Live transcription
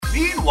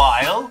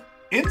Meanwhile,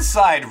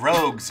 inside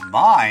Rogue's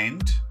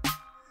mind...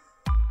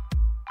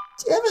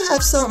 Do you ever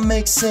have something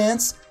make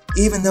sense,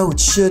 even though it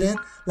shouldn't?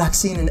 Like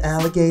seeing an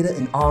alligator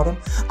in autumn?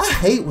 I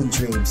hate when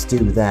dreams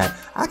do that.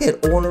 I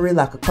get ornery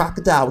like a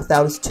crocodile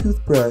without his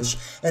toothbrush,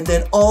 and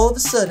then all of a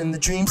sudden the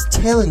dream's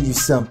telling you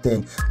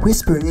something,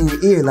 whispering in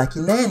your ear like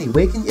your nanny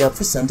waking you up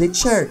for Sunday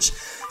church.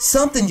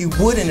 Something you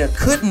wouldn't or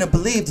couldn't have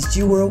believed that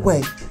you were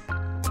awake.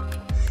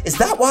 Is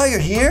that why you're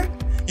here?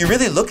 You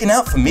really looking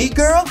out for me,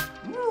 girl?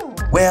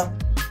 Well,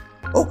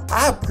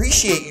 I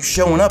appreciate you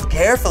showing up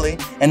carefully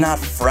and not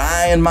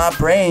frying my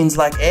brains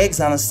like eggs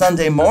on a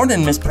Sunday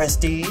morning, Miss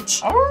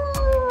Prestige.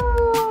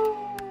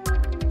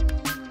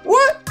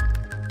 What?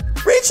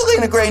 Rachel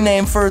ain't a great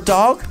name for a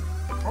dog.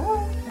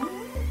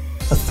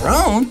 A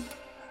throne?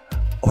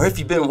 Or if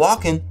you've been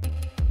walking,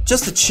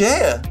 just a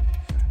chair.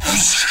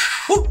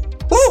 Ooh,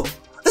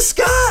 the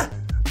sky!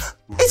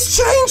 It's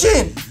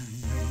changing!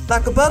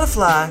 Like a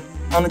butterfly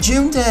on a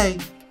June day.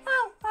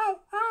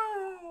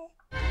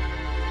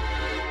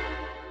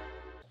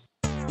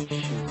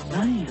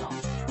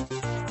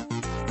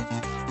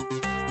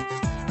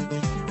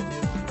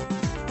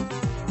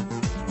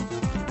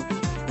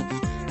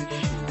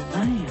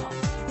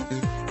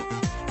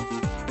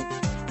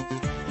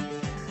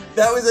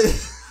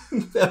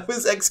 That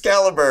was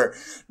Excalibur,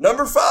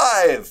 number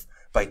 5,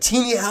 by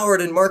Teenie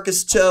Howard and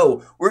Marcus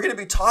Cho. We're going to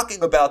be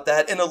talking about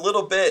that in a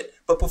little bit,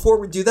 but before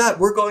we do that,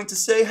 we're going to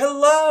say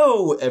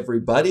hello,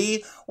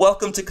 everybody.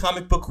 Welcome to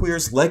Comic Book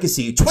Queer's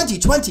Legacy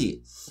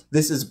 2020.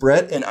 This is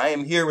Brett, and I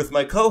am here with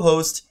my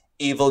co-host,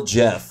 Evil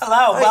Jeff.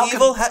 Hello, Hi, welcome,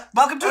 Evil.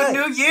 welcome to a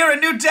new year, a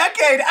new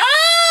decade.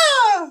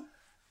 Ah!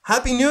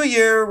 Happy New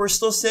Year! We're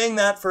still saying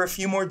that for a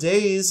few more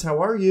days.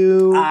 How are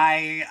you?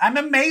 I'm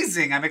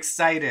amazing. I'm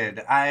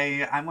excited.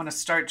 I want to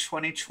start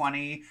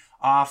 2020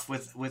 off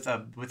with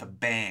a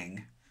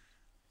bang.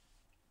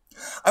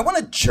 I want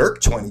to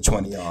jerk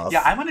 2020 off.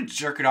 Yeah, I want to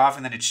jerk it off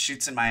and then it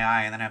shoots in my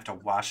eye and then I have to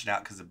wash it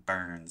out because it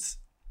burns.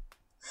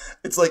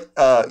 It's like,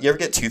 you ever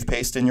get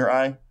toothpaste in your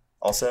eye?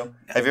 Also,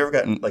 have you ever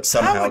gotten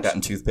gotten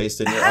toothpaste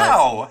in your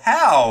eye?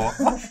 How?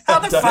 How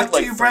the fuck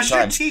do you brush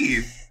your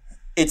teeth?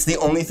 It's the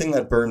only thing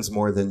that burns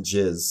more than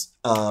jizz.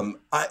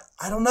 I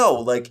don't know.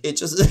 Like it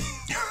just,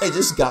 I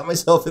just got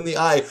myself in the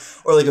eye,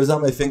 or like it was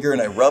on my finger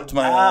and I rubbed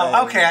my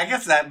eye. Okay, I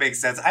guess that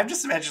makes sense. I'm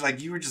just imagining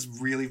like you were just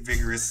really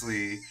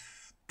vigorously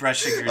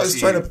brushing your teeth. I was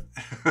trying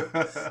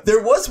to.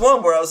 There was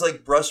one where I was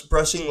like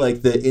brushing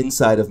like the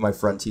inside of my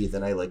front teeth,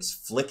 and I like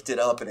flicked it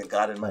up, and it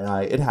got in my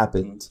eye. It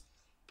happened.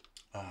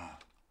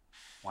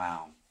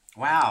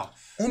 Wow.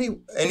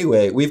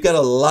 Anyway, we've got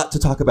a lot to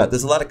talk about.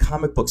 There's a lot of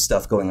comic book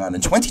stuff going on in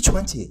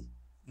 2020.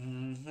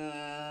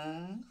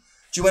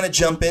 Do you want to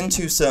jump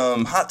into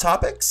some hot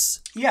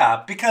topics?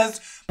 Yeah, because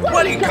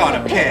what are you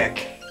gonna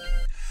pick?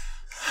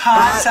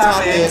 Hot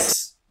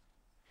topics.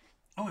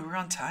 Oh, we were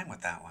on time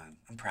with that one.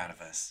 I'm proud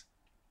of us.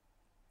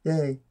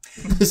 Yay.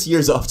 This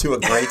year's off to a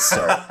great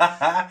start.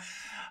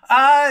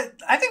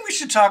 I think we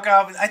should talk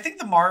about, I think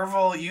the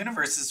Marvel MCU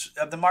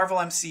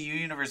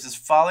universe is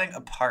falling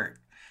apart.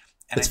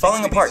 And it's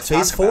falling apart.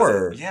 Phase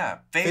 4. Yeah.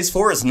 Phase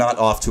 4 is not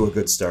off to a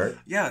good start.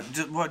 Yeah.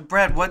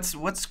 Brad, what's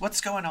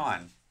going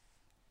on?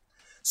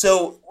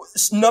 So,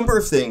 a number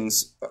of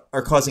things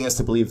are causing us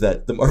to believe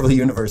that the Marvel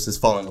Universe is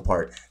falling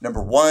apart.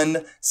 Number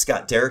 1,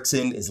 Scott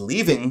Derrickson is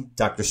leaving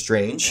Doctor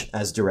Strange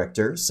as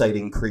director,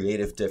 citing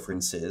creative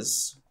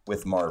differences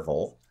with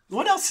Marvel.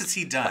 What else has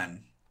he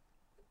done?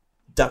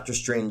 Doctor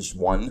Strange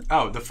 1.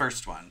 Oh, the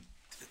first one.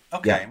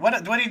 Okay. Yeah.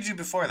 What did you do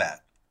before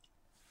that?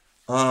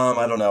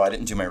 I don't know. I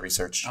didn't do my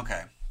research.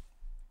 Okay.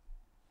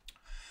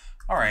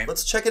 All right.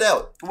 Let's check it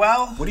out.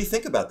 Well, what do you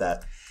think about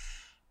that?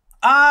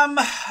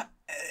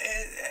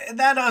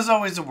 That is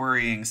always a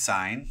worrying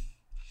sign.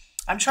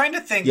 I'm trying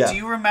to think. Yeah. Do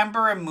you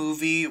remember a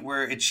movie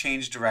where it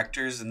changed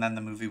directors and then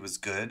the movie was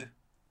good?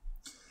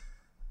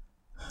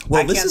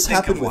 Well, this has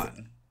happened with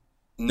one.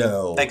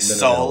 No. Like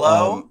Solo?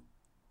 No.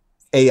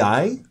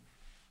 AI?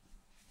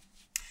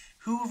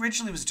 Who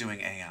originally was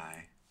doing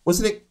AI?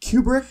 Wasn't it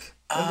Kubrick?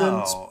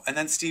 And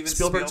then Steven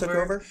Spielberg took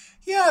over?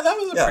 Yeah, that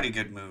was a pretty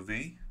good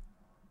movie.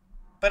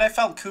 But I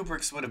felt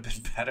Kubrick's would have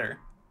been better.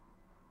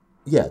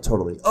 Yeah,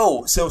 totally.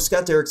 Oh, so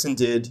Scott Derrickson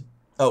did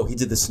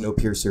the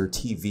Snowpiercer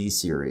TV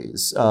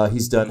series.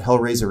 He's done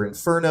Hellraiser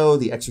Inferno,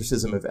 The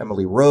Exorcism of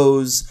Emily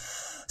Rose,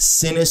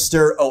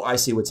 Sinister. Oh, I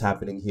see what's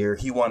happening here.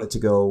 He wanted to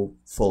go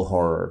full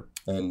horror,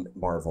 and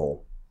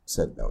Marvel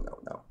said no.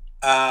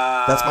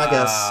 That's my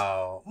guess.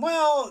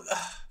 Well,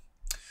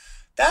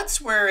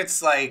 that's where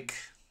it's like,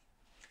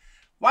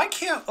 why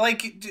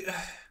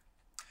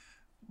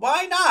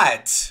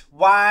not?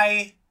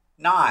 Why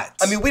not?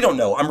 I mean, we don't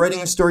know. I'm writing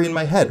a story in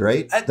my head,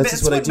 right? This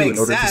is what I do in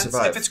order to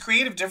survive. If it's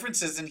creative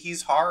differences and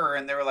he's horror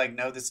and they were like,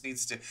 no, this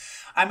needs to...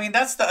 I mean,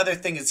 that's the other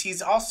thing is he's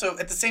also...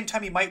 At the same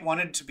time, he might want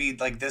it to be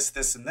like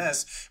this, and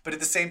this. But at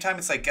the same time,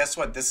 it's like, guess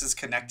what? This is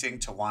connecting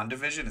to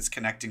WandaVision. It's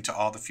connecting to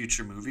all the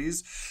future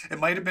movies. It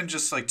might have been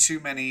just like too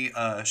many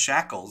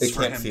shackles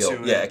for him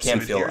to... Yeah, it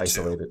can't feel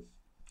isolated.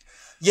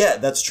 Yeah,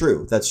 that's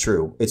true.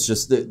 It's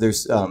just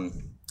there's...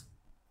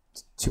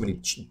 too many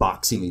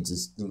box he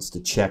needs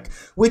to check,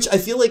 which I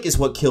feel like is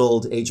what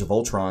killed Age of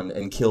Ultron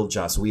and killed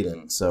Joss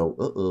Whedon.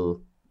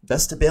 So,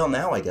 best to bail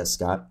now, I guess,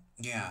 Scott.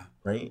 Yeah.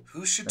 Right?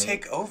 Who should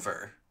take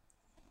over?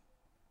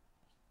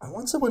 I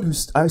want someone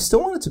I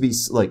still want it to be,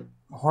 like,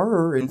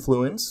 horror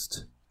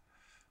influenced.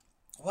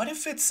 What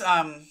if it's,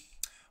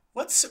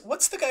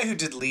 what's the guy who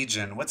did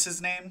Legion? What's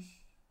his name?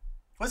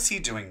 What's he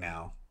doing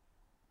now?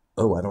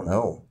 Oh, I don't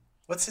know.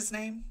 What's his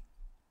name?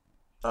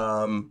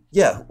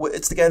 Yeah,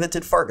 it's the guy that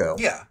did Fargo.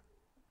 Yeah.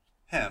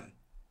 Him.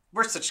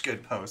 We're such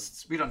good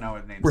hosts. We don't know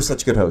his name. We're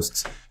such good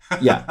hosts.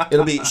 Yeah,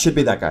 should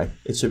be that guy.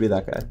 It should be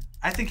that guy.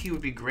 I think he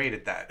would be great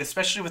at that,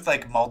 especially with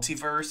like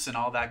multiverse and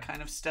all that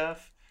kind of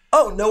stuff.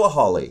 Oh, Noah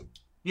Hawley.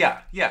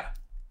 Yeah.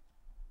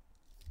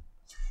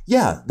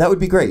 Yeah, that would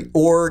be great.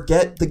 Or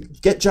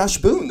get Josh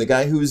Boone, the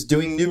guy who's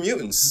doing New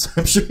Mutants.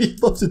 I'm sure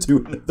he'd love to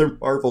do another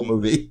Marvel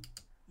movie.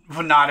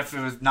 Well, not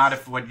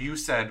if what you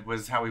said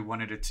was how he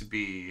wanted it to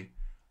be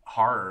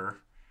horror,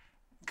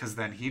 because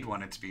then he'd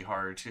want it to be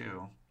horror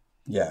too.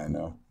 Yeah, I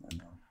know.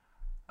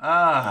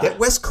 Get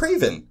Wes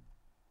Craven.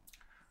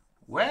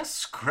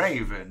 Wes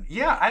Craven.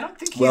 Yeah, I don't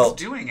think he's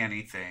doing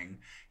anything.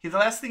 The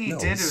last thing he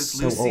did was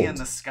so Lucy in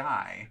the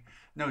Sky.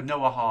 No,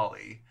 Noah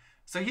Hawley.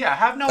 So yeah,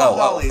 have Noah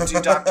Hawley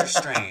do Doctor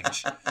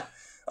Strange.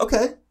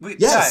 Okay.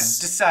 Yes.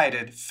 Done.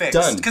 Decided. Fixed.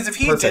 Done. Because if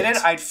he did it,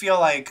 I'd feel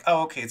like,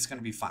 oh, okay, it's going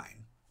to be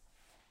fine.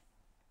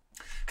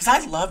 Because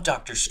I love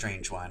Doctor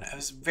Strange one. I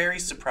was very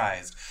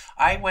surprised.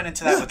 I went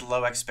into that with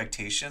low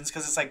expectations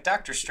because it's like,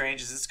 Doctor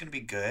Strange, is this going to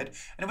be good?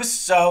 And it was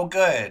so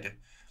good.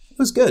 It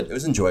was good. It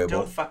was enjoyable.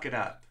 Don't fuck it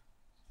up.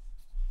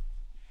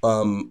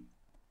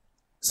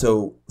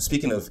 So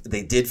speaking of,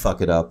 they did fuck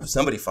it up.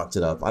 Somebody fucked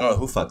it up. I don't know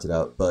who fucked it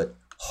up, but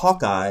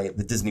Hawkeye,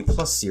 the Disney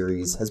Plus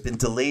series, has been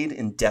delayed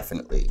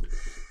indefinitely.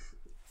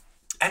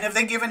 And have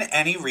they given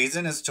any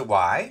reason as to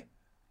why?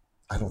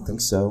 I don't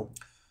think so.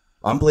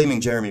 I'm blaming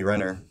Jeremy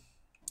Renner.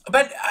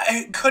 But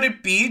could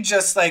it be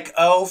just like,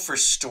 oh, for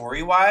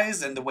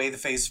story-wise and the way the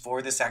Phase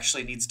 4, this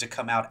actually needs to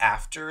come out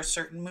after a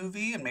certain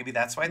movie, and maybe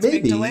that's why it's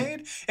being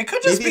delayed? It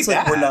could just be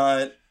that.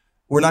 Like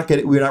we're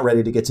not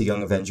ready to get to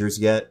Young Avengers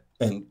yet,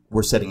 and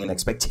we're setting an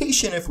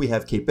expectation if we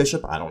have Kate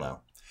Bishop. I don't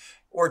know.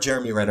 Or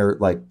Jeremy Renner,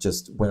 like,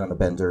 just went on a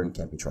bender and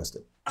can't be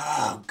trusted.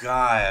 Oh,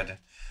 God.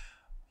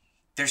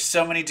 There's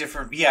so many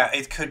different... Yeah,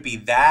 it could be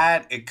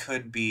that. It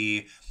could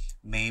be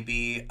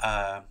maybe...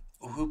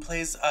 who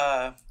plays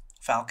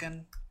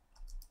Falcon?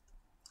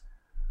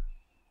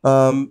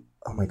 Oh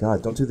my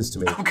God, don't do this to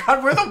me. Oh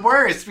God, we're the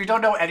worst. We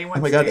don't know anyone.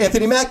 Oh my God,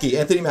 Anthony Mackie.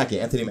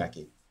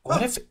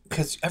 What if,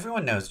 because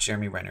everyone knows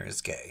Jeremy Renner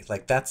is gay.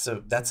 Like that's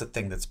a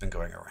thing that's been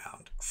going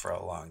around for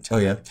a long time.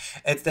 Oh yeah.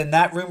 Then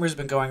that rumor's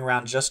been going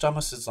around just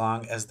almost as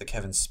long as the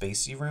Kevin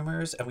Spacey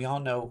rumors, and we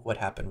all know what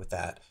happened with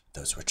that.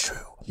 Those were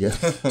true. Yeah.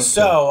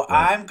 So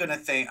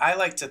right. I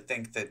like to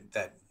think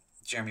that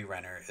Jeremy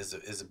Renner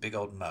is a big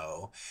old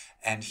mo,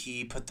 and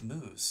he put the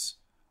moves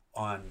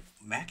on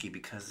Mackie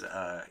because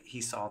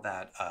he saw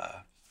that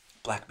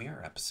Black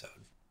Mirror episode.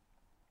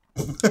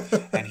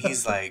 And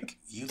he's like,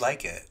 you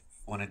like it,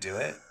 want to do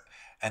it?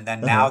 And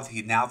then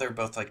now they're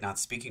both like not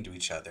speaking to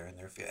each other,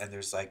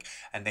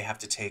 and they have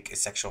to take a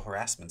sexual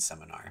harassment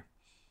seminar.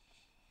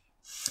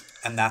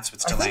 And that's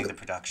what's delaying the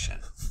production.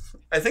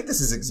 I think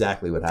this is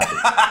exactly what happened.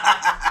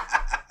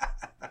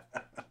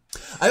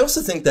 I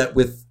also think that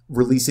with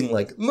releasing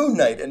like Moon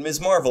Knight and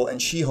Ms. Marvel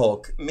and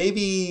She-Hulk,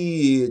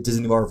 maybe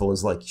Disney Marvel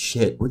is like,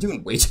 shit, we're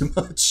doing way too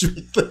much.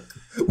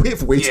 We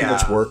have way too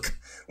much work.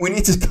 We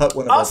need to cut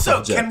one of our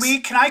projects. Also,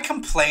 can I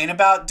complain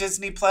about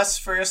Disney Plus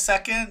for a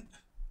second?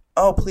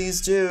 Oh,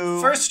 please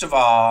do. First of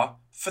all,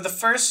 for the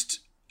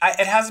first,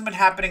 it hasn't been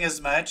happening as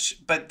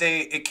much, but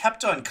it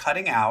kept on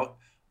cutting out,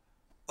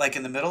 like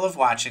in the middle of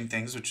watching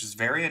things, which is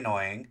very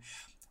annoying.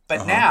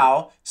 But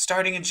now,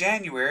 starting in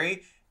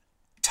January,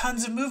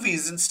 tons of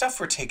movies and stuff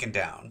were taken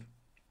down.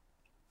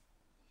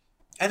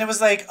 And it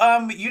was like,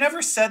 you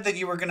never said that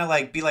you were going to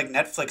like be like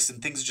Netflix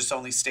and things just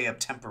only stay up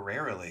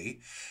temporarily.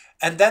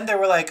 And then they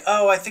were like,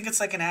 oh, I think it's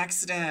like an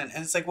accident.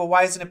 And it's like, well,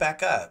 why isn't it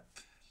back up?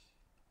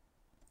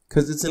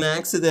 Because it's an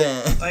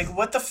accident. Like,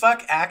 what the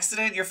fuck,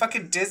 accident? You're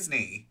fucking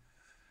Disney.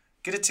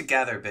 Get it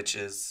together,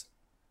 bitches.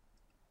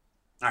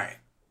 All right.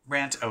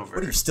 Rant over.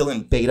 What, are you still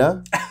in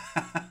beta?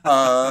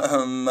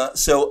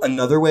 So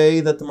another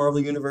way that the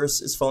Marvel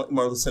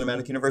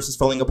Cinematic Universe is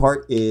falling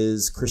apart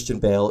is Christian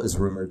Bale is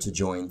rumored to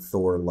join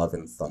Thor: Love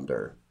and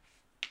Thunder.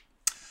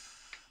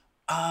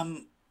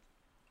 Why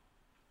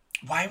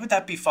would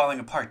that be falling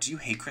apart? Do you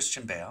hate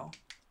Christian Bale?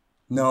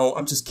 No,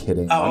 I'm just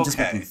kidding. I'm just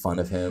making fun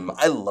of him.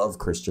 I love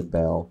Christian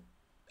Bale.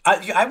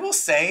 I will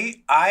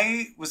say,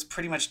 I was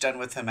pretty much done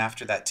with him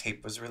after that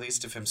tape was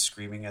released of him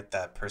screaming at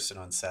that person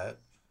on set.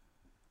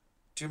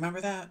 Do you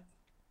remember that?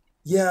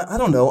 Yeah, I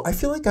don't know. I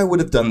feel like I would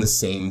have done the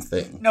same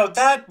thing. No,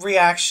 that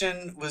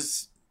reaction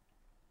was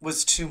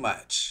too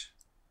much.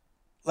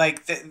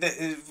 Like,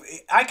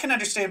 I can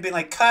understand being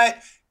like, cut,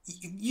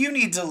 you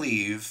need to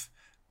leave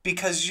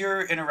because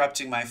you're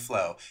interrupting my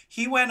flow.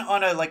 He went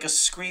on a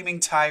screaming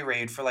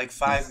tirade for like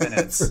 5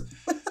 minutes.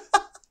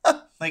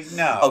 Like,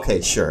 no.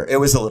 Okay, sure. It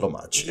was a little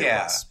much. It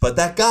Yeah. was. But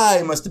that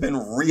guy must have been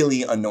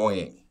really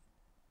annoying.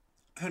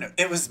 Who knows?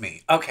 It was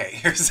me. Okay,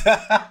 here's...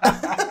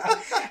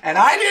 and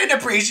I didn't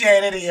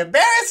appreciate it. He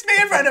embarrassed me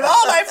in front of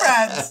all my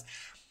friends.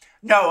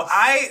 No,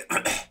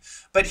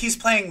 but he's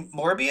playing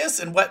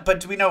Morbius, and what? But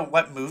do we know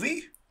what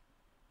movie?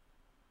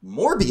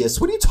 Morbius?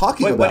 What are you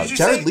talking Wait, what about? did you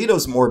Jared say?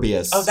 Leto's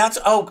Morbius.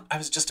 Oh, I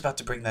was just about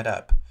to bring that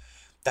up.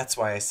 That's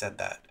why I said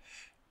that.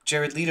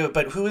 Jared Leto,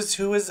 but who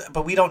is?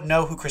 But we don't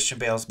know who Christian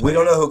Bale's playing. We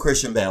don't know who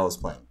Christian Bale is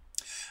playing.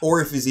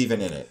 Or if he's even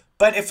in it.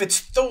 But if it's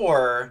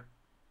Thor,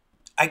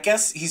 I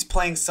guess he's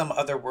playing some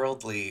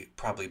otherworldly,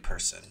 probably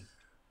person.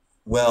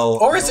 Well...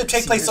 Or does it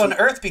take place on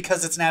Earth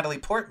because it's Natalie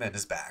Portman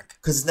is back?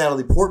 Because it's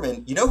Natalie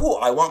Portman. You know who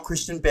I want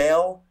Christian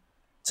Bale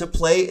to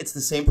play? It's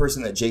the same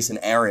person that Jason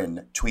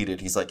Aaron tweeted.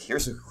 He's like,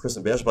 here's who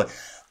Christian Bale should play.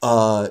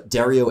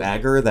 Dario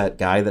Agger, that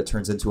guy that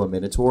turns into a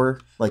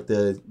Minotaur. Like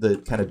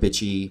the kind of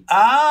bitchy...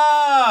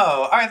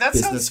 Oh! All right, that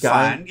business sounds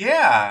guy. fun.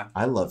 Yeah.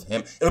 I love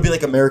him. It'll be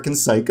like American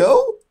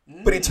Psycho,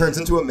 but he turns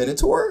into a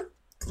Minotaur?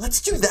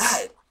 Let's do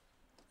that.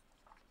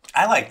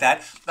 I like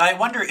that. But I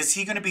wonder, is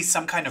he going to be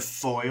some kind of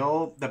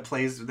foil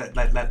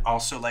that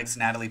also likes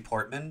Natalie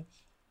Portman?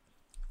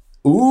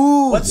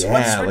 Ooh, What's her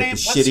like name? the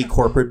shitty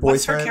corporate boyfriend.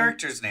 What's her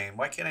character's name?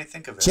 Why can't I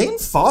think of it? Jane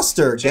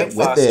Foster. Jane Get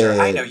Foster. with it.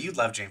 I know you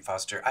love Jane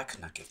Foster. I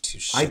could not give two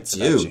shits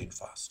do. about Jane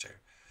Foster.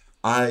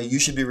 You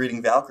should be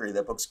reading Valkyrie.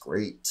 That book's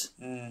great.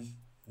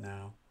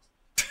 No.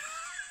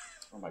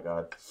 Oh my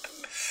god.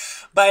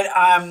 But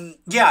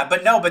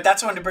but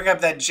that's what I wanted to bring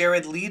up, that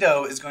Jared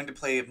Leto is going to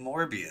play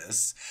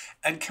Morbius.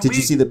 And Did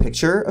you see the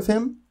picture of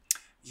him?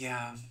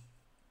 Yeah.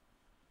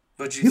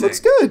 What'd you He think? looks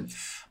good.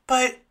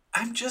 But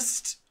I'm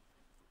just...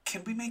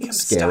 Can we make him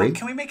scary. stop?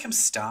 Can we make him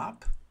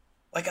stop?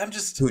 Like, I'm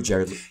just... Who,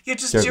 Jared? Yeah,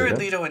 just Jared Jared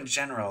Leto? Leto in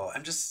general.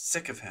 I'm just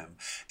sick of him.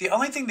 The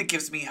only thing that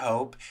gives me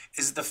hope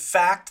is the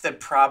fact that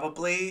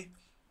probably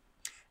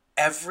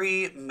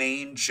every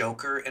main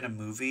Joker in a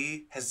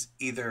movie has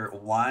either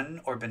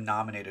won or been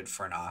nominated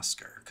for an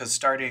Oscar. Because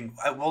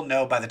we'll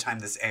know by the time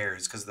this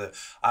airs, because the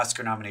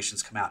Oscar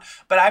nominations come out.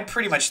 But I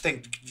pretty much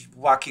think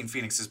Joaquin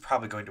Phoenix is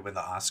probably going to win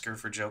the Oscar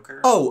for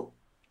Joker. Oh,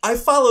 I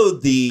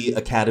followed the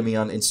Academy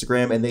on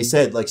Instagram, and they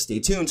said, like, stay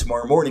tuned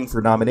tomorrow morning for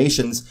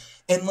nominations.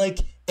 And, like,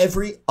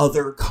 every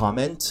other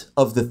comment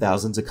of the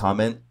thousands of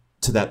comment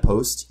to that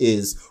post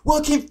is,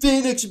 Joaquin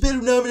Phoenix, you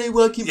better nominate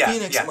Joaquin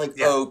Phoenix. I'm like,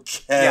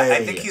 okay. Yeah,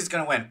 I think he's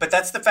going to win. But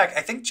that's the fact.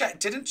 I think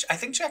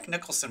Jack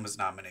Nicholson was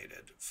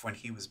nominated when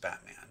he was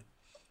Batman.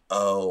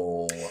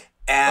 Oh.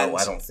 And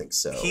I don't think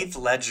so. Heath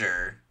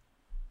Ledger.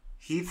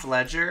 He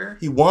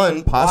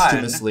won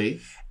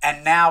posthumously.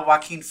 And now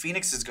Joaquin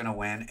Phoenix is going to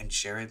win, and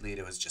Jared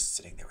Leto is just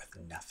sitting there with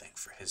nothing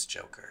for his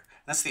Joker.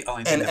 That's the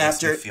only thing that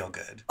makes me feel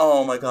good.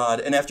 Oh my god.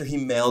 And after he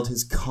mailed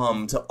his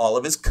cum to all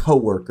of his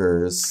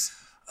coworkers.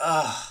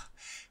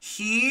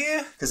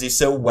 Because he's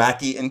so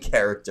wacky in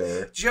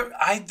character.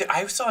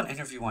 I saw an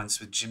interview once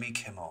with Jimmy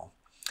Kimmel.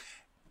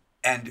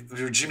 And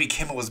Jimmy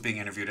Kimmel was being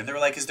interviewed, and they were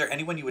like, is there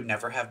anyone you would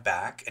never have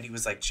back? And he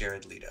was like,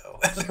 Jared Leto.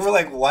 And they were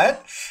like,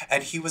 what?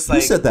 And he was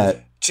like... Who said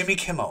that? Jimmy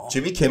Kimmel.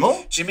 Jimmy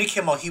Kimmel? Jimmy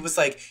Kimmel. He was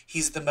like,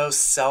 he's the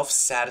most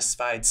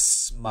self-satisfied,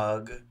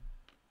 smug,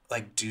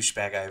 like,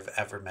 douchebag I've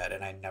ever met,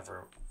 and I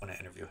never want to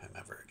interview him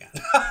ever again.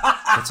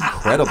 That's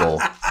incredible.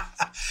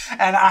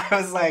 And I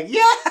was like,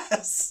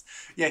 yes!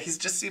 Yeah, he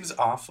just seems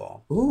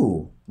awful.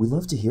 Ooh, we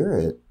love to hear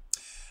it.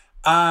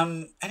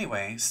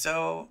 Anyway,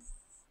 so...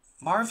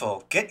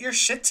 Marvel, get your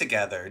shit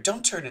together.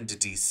 Don't turn into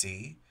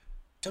DC.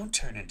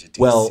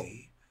 Well,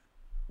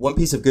 one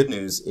piece of good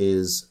news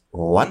is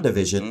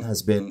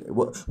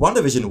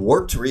WandaVision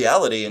warped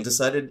reality and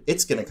decided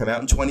it's going to come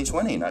out in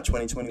 2020, not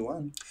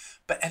 2021.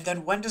 And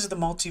then when does the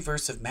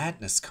Multiverse of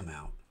Madness come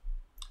out?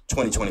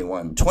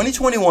 2021.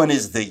 2021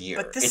 is the year.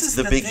 But this it's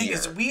the big year.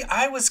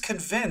 I was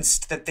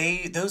convinced that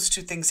those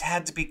two things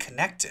had to be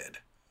connected.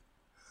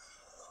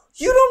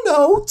 You don't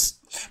know.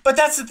 But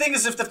that's the thing,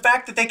 is if the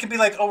fact that they can be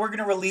like, oh, we're going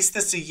to release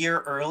this a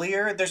year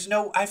earlier,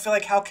 I feel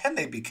like, how can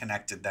they be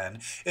connected then?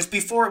 If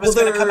before it was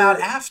going to come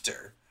out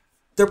after.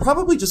 They're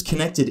probably just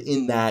connected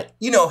in that,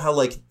 you know how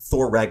like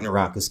Thor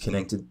Ragnarok is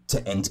connected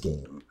to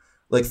Endgame.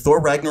 Like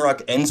Thor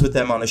Ragnarok ends with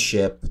them on a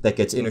ship that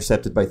gets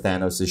intercepted by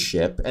Thanos'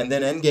 ship, and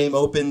then Endgame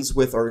opens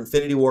with, or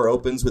Infinity War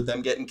opens with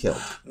them getting killed.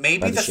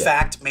 Maybe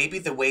maybe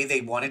the way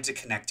they wanted to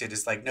connect it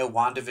is like, no,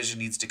 WandaVision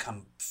needs to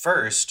come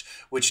first,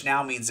 which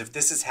now means if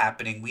this is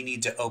happening, we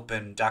need to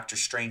open Doctor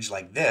Strange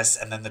like this,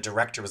 and then the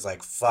director was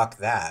like, fuck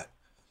that.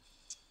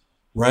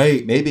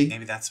 Right, maybe.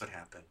 Maybe that's what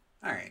happened.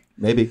 All right.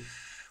 Maybe.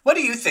 What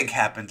do you think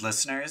happened,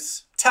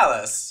 listeners? Tell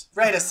us.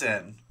 Write us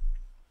in.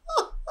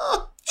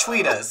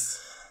 Tweet us.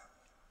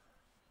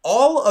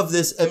 All of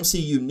this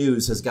MCU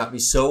news has got me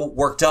so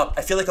worked up.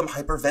 I feel like I'm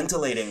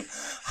hyperventilating.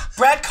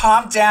 Brett,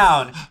 calm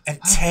down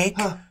and take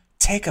a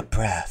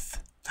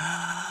breath.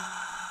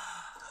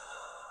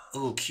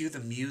 Ooh, cue the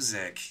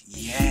music.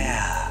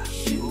 Yeah.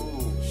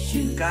 Ooh.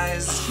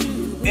 Guys,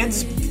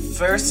 it's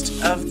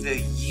first of the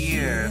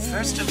year,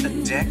 first of the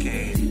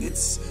decade.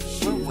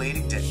 We're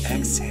waiting to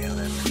exhale,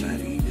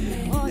 everybody.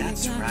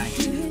 That's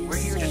right. We're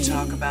here to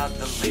talk about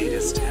the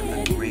latest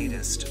and the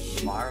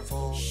greatest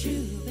Marvel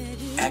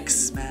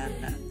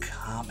X-Men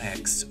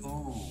comics.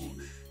 Ooh,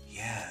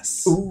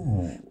 yes.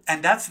 Ooh.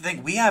 And that's the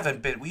thing.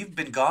 We've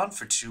been gone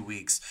for 2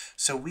 weeks.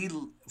 So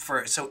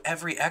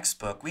every X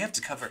book, we have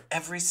to cover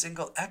every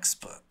single X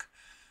book.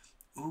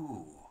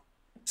 Ooh.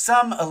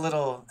 Some a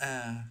little,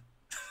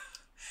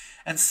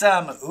 and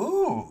some,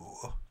 ooh.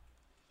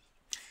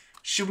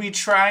 Should we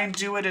try and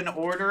do it in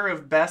order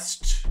of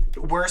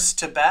worst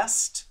to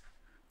best?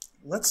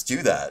 Let's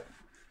do that.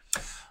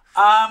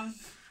 All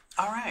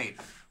right.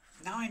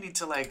 Now I need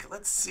to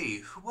let's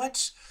see.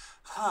 What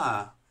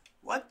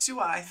do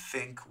I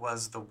think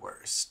was the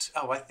worst?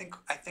 Oh, I think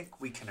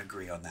we can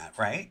agree on that,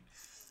 right?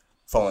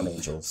 Fallen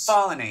Angels.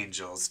 Fallen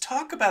Angels.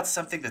 Talk about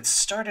something that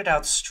started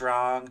out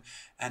strong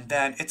and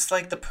then it's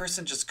like the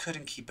person just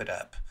couldn't keep it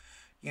up.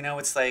 You know,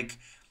 it's like,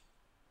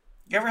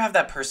 you ever have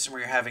that person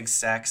where you're having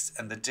sex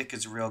and the dick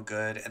is real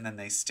good and then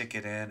they stick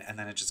it in and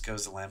then it just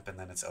goes limp and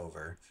then it's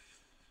over?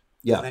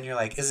 Yeah. And then you're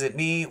like, is it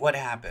me? What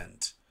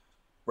happened?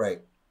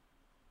 Right.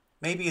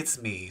 Maybe it's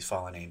me,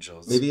 Fallen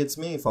Angels. Maybe it's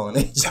me, Fallen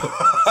Angels.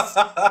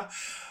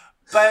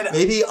 But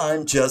maybe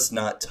I'm just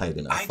not tight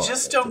enough. I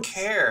just don't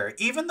care.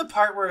 Even the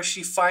part where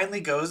she finally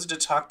goes to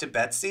talk to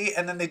Betsy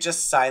and then they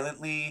just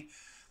silently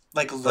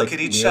look at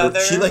each other.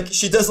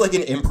 She does an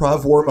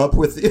improv warm up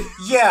with you.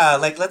 Yeah,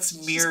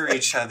 let's mirror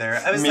each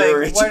other. I was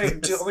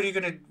what are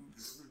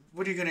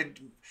you gonna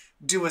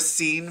do a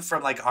scene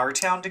from Our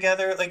Town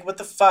together? What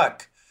the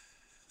fuck?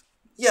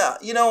 Yeah,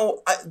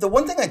 the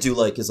one thing I do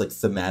like is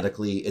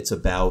thematically it's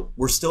about,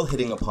 we're still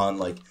hitting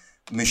upon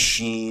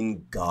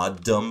machine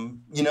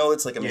goddom.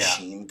 It's a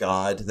machine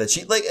god that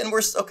she and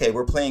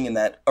we're playing in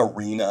that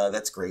arena.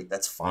 That's great.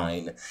 That's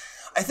fine.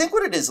 I think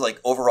what it is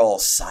overall,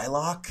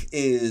 Psylocke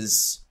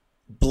is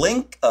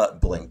Bling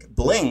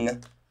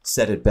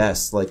said it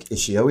best. Is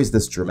she always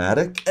this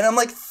dramatic? And I'm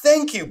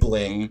thank you,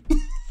 Bling.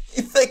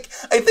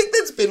 I think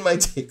that's been my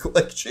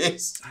takeaway,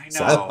 Chase. I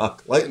know.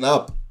 Psylocke, lighten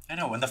up. I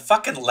know. When the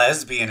fucking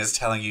lesbian is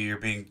telling you you're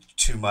being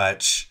too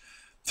much,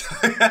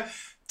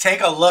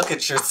 take a look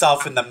at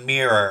yourself in the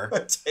mirror.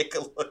 Take a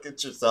look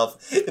at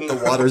yourself in the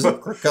waters of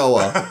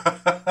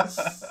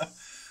Krakoa.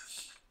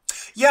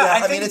 Yeah,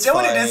 I think it's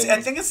what fine. it is.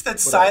 I think it's that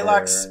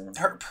Psylocke's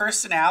her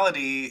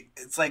personality.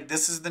 It's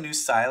this is the new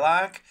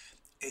Psylocke.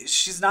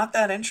 She's not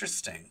that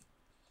interesting.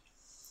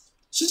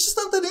 She's just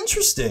not that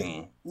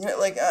interesting.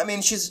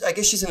 I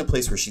guess she's in a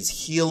place where she's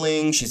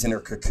healing. She's in her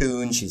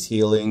cocoon. She's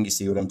healing. You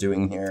see what I'm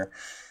doing here?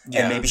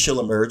 Yeah. And maybe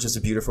she'll emerge as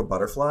a beautiful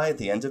butterfly at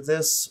the end of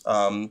this.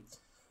 And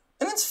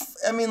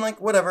it's,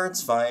 whatever.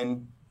 It's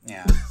fine.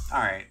 Yeah. All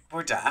right.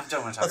 We're done. I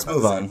don't want to talk Let's about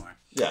move this on. anymore.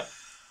 Yeah.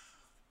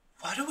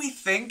 What do we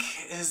think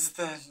is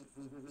the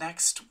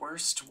next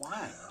worst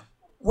one?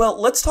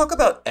 Well, let's talk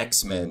about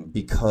X-Men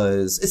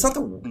because it's not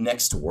the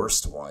next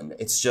worst one.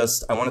 It's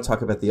just I want to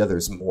talk about the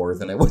others more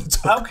than I want to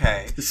talk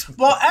about this one.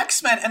 Well,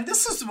 X-Men, and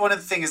this is one of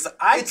the things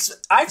I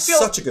feel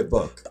such a good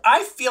book.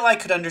 I feel I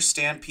could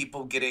understand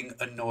people getting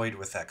annoyed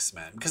with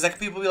X-Men because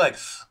people be like,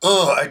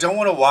 "Oh, I don't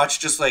want to watch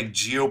just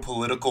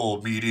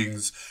geopolitical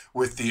meetings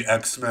with the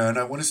X-Men.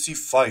 I want to see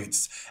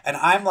fights." And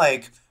I'm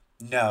like,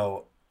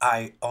 "No,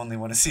 I only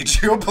want to see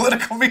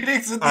geopolitical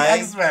meetings with the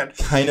X-Men.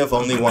 I kind of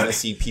only want to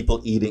see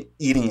people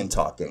eating and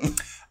talking."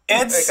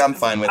 I'm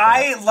fine with that.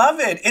 I love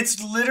it.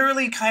 It's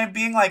literally kind of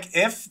being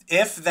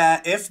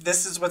if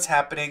this is what's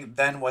happening,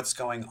 then what's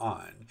going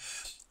on?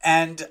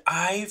 And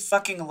I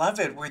fucking love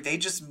it where they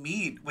just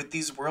meet with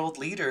these world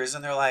leaders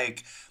and they're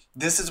like,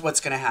 this is what's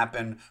going to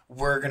happen.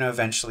 We're going to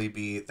eventually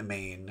be the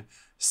main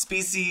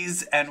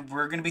species and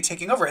we're going to be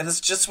taking over. And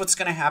that's just what's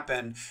going to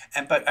happen.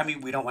 But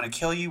we don't want to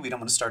kill you. We don't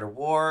want to start a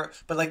war.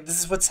 But this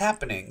is what's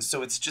happening.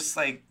 So it's just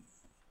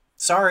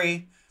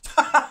sorry.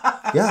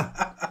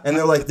 Yeah. And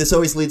they're like, this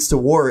always leads to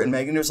war. And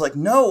Magneto's like,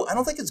 no, I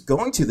don't think it's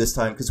going to this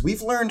time because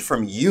we've learned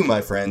from you,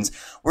 my friends.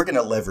 We're going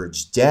to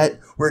leverage debt.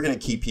 We're going to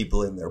keep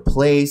people in their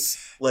place.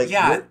 We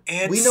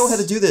know how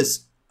to do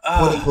this,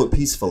 quote unquote,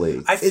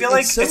 peacefully. I feel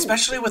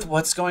especially with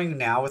what's going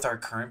now with our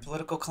current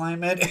political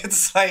climate,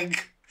 it's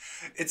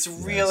it's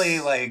really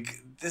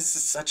this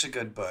is such a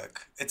good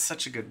book. It's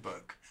such a good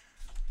book.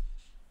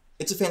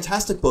 It's a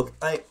fantastic book.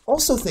 I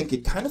also think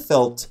it kind of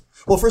felt...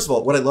 Well, first of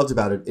all, what I loved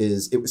about it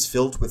is it was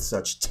filled with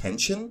such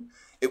tension.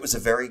 It was a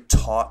very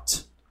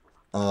taut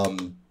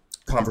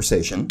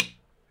conversation.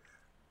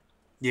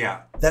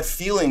 Yeah. That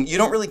feeling, you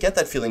don't really get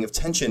that feeling of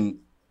tension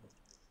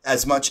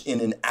as much in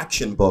an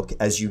action book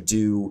as you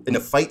do in a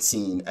fight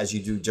scene as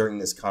you do during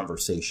this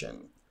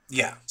conversation.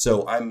 Yeah.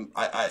 So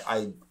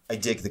I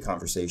dig the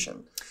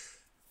conversation.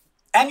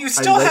 And you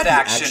still had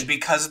action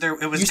because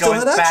it was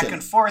going back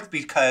and forth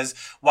because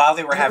while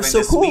they were having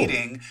this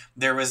meeting,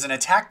 there was an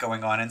attack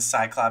going on and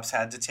Cyclops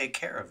had to take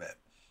care of it.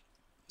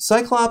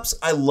 Cyclops,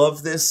 I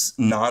love this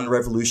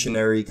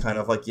non-revolutionary kind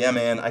of yeah,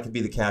 man, I could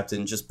be the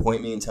captain. Just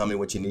point me and tell me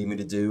what you need me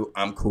to do.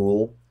 I'm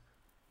cool.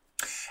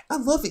 I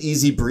love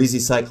easy breezy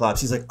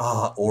Cyclops. He's like,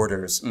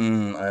 orders.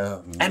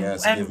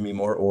 Yes, give me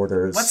more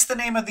orders. What's the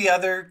name of the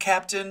other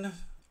captain?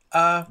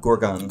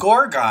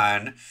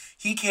 Gorgon.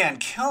 He can't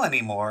kill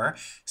anymore,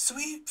 so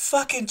he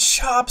fucking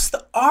chops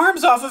the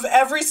arms off of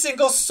every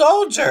single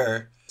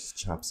soldier. Just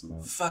chops them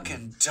out.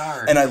 Fucking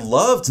dark. And I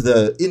loved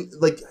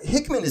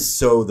Hickman is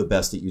so the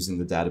best at using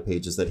the data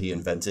pages that he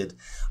invented.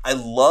 I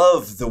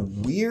love the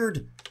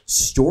weird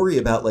story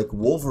about like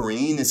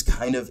Wolverine is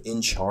kind of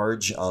in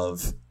charge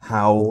of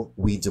how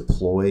we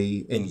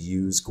deploy and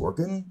use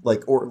Gorgon.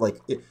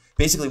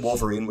 Basically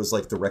Wolverine was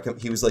like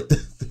he was like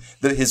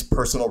his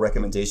personal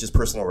recommendation, his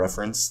personal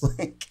reference,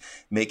 like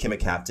make him a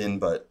captain,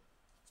 but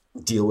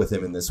deal with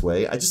him in this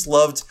way. I just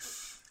loved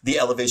the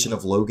elevation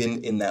of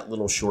Logan in that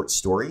little short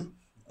story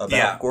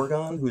about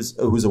Gorgon, who's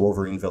a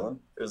Wolverine villain.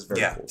 It was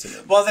very cool to me.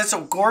 Well,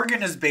 so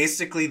Gorgon is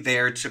basically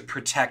there to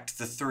protect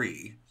the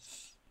three.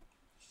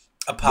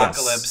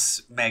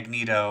 Apocalypse,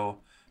 Magneto,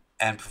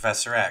 and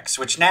Professor X,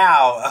 which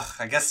now,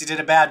 I guess he did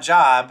a bad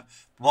job.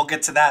 We'll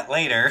get to that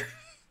later.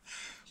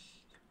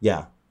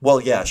 Yeah.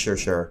 Well, yeah, sure.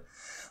 So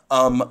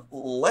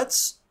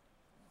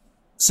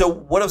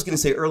what I was going to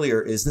say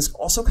earlier is this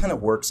also kind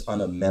of works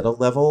on a meta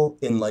level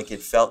in like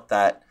it felt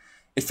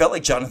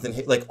like Jonathan,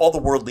 like all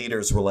the world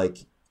leaders were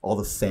like, all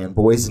the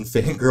fanboys and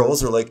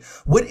fangirls are like,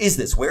 what is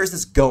this? Where is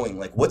this going?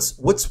 Like, what's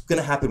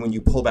going to happen when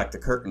you pull back the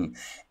curtain?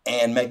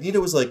 And Magneto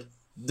was like,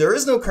 there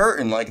is no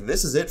curtain. Like,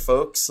 this is it,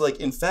 folks. Like,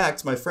 in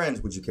fact, my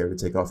friends, would you care to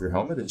take off your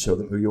helmet and show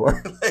them who you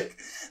are?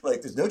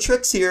 like, there's no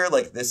tricks here.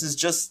 Like, this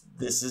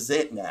is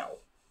it now.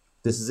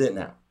 This is it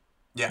now.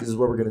 Yeah. This is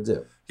what we're going to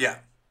do. Yeah.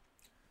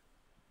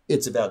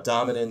 It's about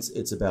dominance.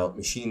 It's about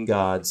machine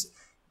gods.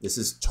 This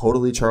is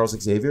totally Charles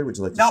Xavier. Would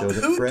you like to show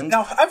them, friends?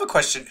 Now, I have a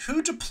question.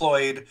 Who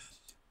deployed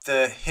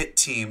the hit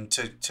team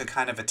to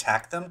kind of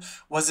attack them?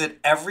 Was it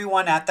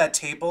everyone at that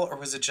table, or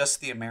was it just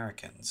the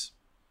Americans?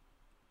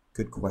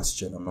 Good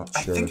question. I'm not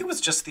sure. I think it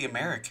was just the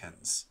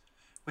Americans,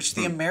 which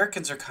the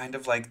Americans are kind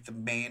of like the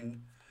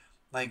main,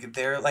 like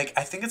they're like,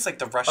 I think it's like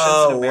the Russians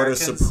and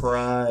Americans. What a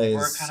surprise.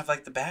 We're kind of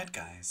like the bad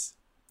guys.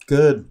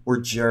 Good. We're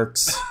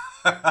jerks.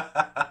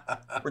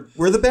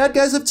 we're the bad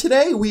guys of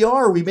today. We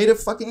are. We made a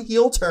fucking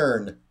heel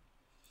turn.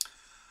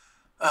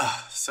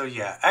 So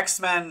yeah,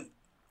 X-Men,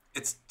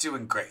 it's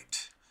doing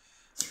great.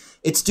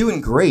 It's doing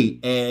great,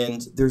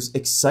 and there's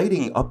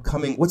exciting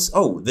upcoming.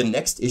 The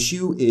next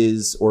issue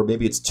is, or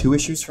maybe it's 2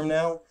 issues from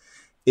now,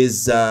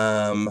 is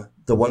the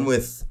one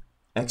with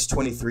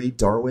X-23,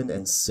 Darwin,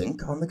 and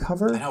Synch on the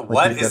cover. I know.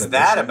 What is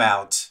that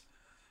about?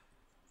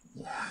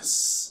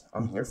 Yes,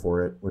 I'm here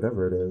for it.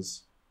 Whatever it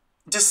is.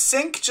 Does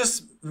Synch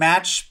just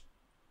match?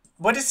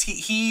 What is he?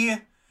 He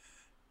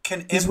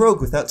can. He's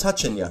rogue without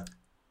touching you.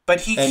 But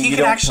he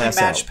can actually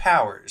match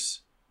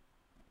powers.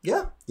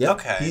 Yeah.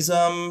 Okay. He's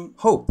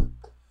Hope.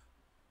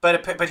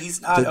 But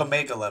he's not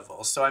Omega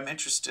level, so I'm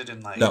interested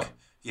in like no.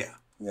 Yeah.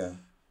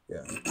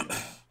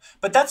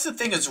 But that's the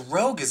thing is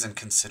Rogue isn't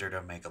considered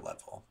Omega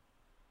level.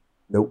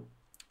 Nope.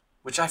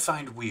 Which I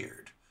find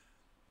weird.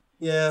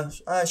 Yeah,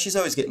 she's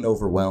always getting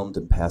overwhelmed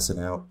and passing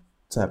out.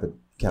 It's happened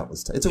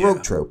countless times. It's a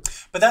Rogue trope.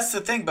 But that's the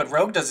thing. But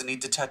Rogue doesn't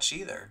need to touch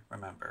either.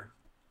 Remember?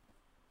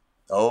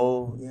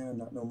 Oh yeah,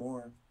 not no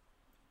more.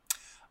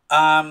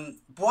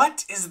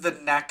 What is the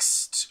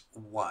next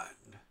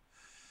one?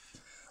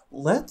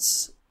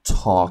 Let's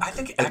talk. I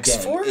think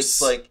X-Force?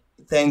 It's like,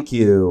 thank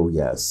you,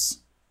 yes.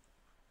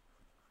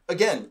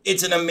 Again,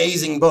 it's an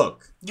amazing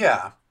book.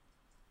 Yeah.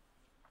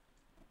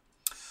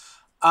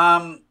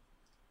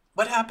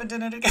 What happened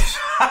in it again?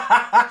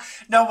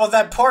 No, well,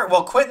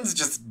 Quentin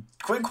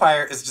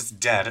Quire is just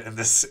dead in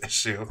this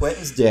issue.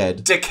 Quentin's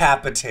dead.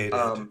 Decapitated.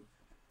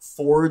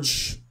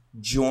 Forge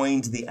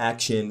joined the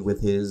action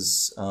with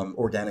his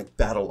organic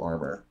battle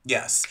armor.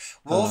 Yes.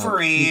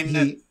 Wolverine...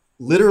 he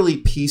literally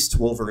pieced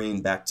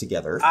Wolverine back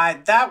together.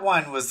 That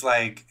one was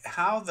like,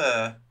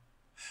 I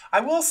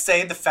will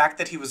say the fact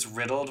that he was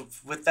riddled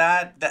with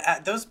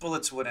those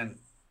bullets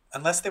wouldn't,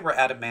 unless they were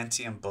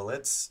adamantium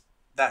bullets,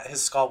 that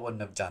his skull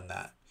wouldn't have done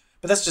that.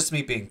 But that's just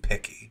me being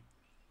picky.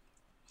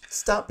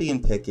 Stop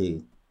being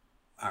picky.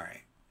 All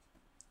right.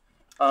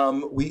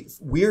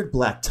 Weird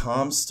Black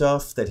Tom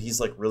stuff that he's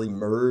like really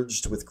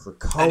merged with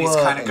Krakoa. And he's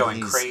kind of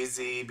going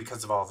crazy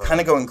because of all the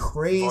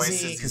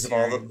voices because of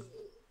all the...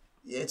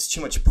 It's too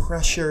much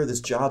pressure.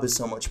 This job is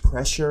so much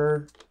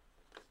pressure.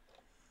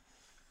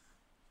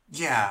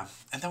 Yeah.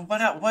 And then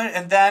what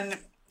and then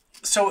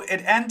so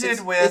it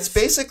ended with... It's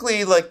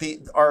basically like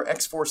our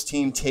X-Force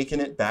team taking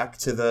it back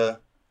to the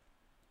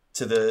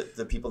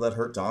people that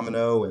hurt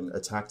Domino and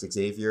attacked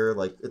Xavier.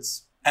 Like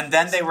it's... And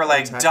then they were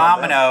like,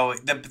 Domino,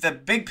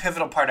 the big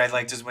pivotal part I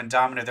liked is when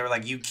Domino, they were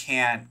like, you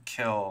can't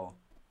kill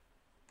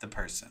the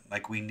person.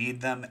 Like, we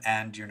need them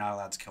and you're not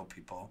allowed to kill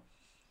people.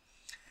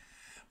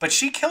 But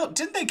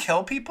didn't they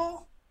kill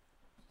people?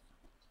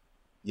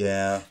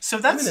 Yeah. So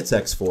that's... it's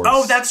X-Force.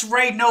 Oh, that's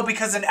right. No,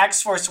 because in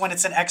X-Force, when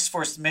it's an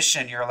X-Force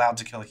mission, you're allowed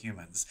to kill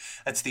humans.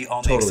 That's the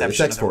only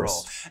exception to the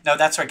rule. No,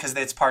 that's right, because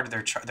it's part of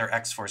their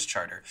X-Force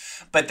charter.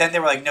 But then they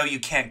were like, no, you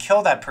can't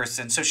kill that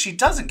person. So she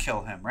doesn't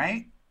kill him,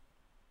 right?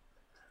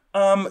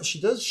 She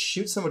does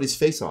shoot somebody's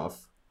face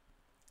off.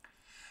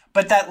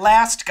 But that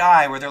last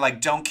guy where they're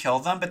like, don't kill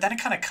them, but then it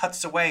kind of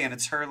cuts away and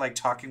it's her like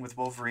talking with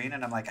Wolverine,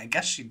 and I'm like, I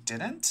guess she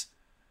didn't.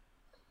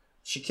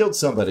 She killed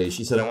somebody.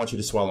 She said, I want you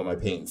to swallow my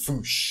pain.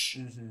 Foosh.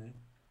 Mm-hmm.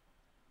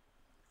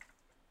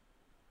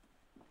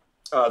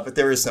 But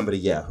there is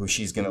somebody, who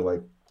she's going to,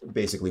 like,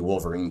 basically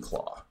Wolverine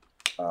claw.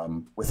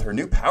 With her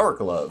new power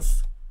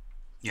glove.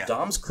 Yeah.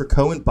 Dom's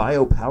Krakoan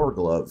Bio Power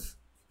Glove.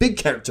 Big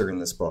character in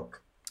this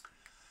book.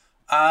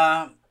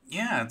 Yeah,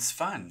 it's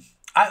fun.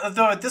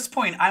 Though at this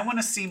point, I want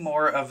to see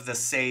more of the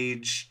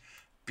Sage,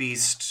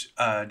 Beast,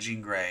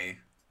 Jean Grey.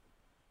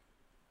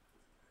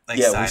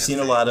 We've seen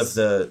a lot of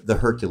the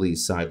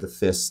Hercules side, the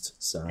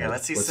fist side. Yeah,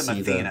 let's see some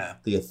Athena.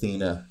 The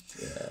Athena.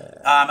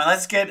 Yeah. And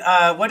let's get,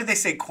 what did they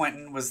say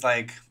Quentin was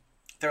like?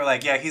 They were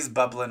like, yeah, he's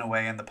bubbling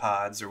away in the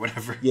pods or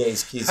whatever. Yeah,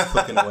 he's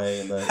cooking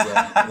away in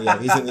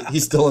the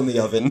he's still in the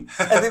oven.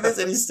 I think they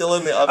said he's still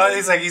in the oven. Oh,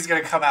 he's like, he's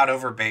going to come out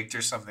overbaked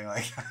or something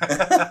like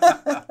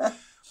that.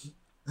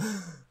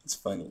 It's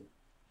funny.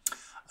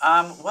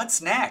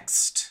 What's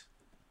next?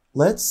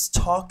 Let's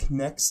talk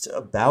next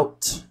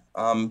about,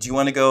 do you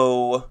want to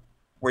go,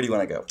 where do you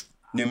want to go?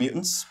 New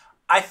Mutants?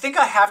 I think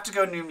I have to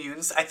go New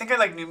Mutants. I think I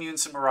like New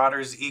Mutants and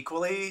Marauders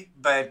equally,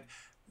 but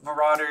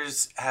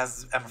Marauders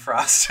has Emma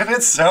Frost in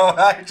it, so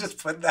I just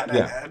put that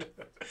ahead.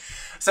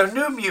 So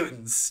New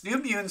Mutants. New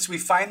Mutants, we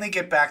finally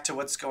get back to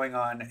what's going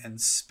on in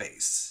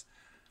space.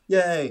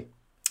 Yay.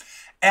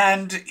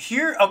 And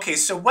here, okay,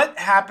 so what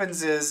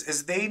happens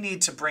is they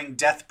need to bring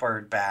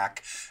Deathbird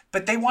back,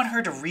 but they want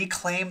her to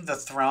reclaim the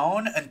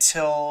throne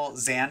until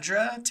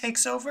Xandra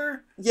takes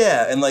over.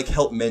 Yeah, and like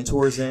help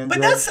mentor Xandra.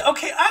 But that's,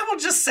 okay, I will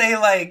just say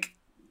like,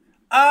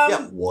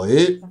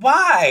 what?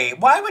 Why?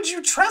 Why would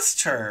you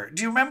trust her?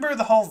 Do you remember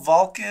the whole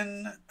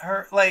Vulcan,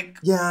 her, like...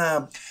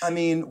 Yeah, I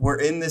mean, we're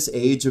in this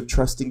age of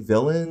trusting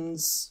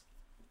villains.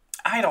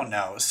 I don't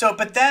know. So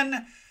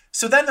then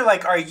they're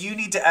like, all right, you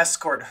need to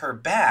escort her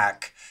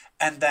back.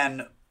 And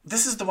then,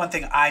 this is the one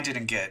thing I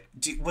didn't get.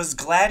 Was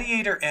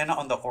Gladiator in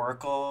on the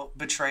Oracle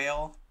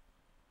betrayal?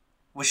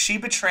 Was she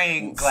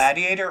betraying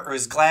Gladiator, or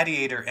is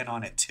Gladiator in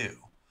on it too?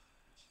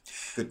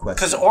 Good question.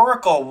 Because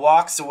Oracle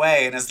walks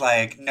away and is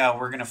like, no,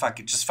 we're going to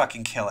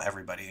fucking kill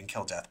everybody and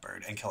kill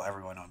Deathbird and kill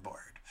everyone on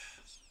board.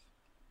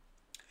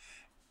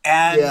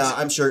 And yeah,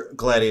 I'm sure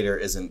Gladiator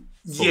isn't.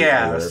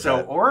 Yeah,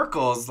 so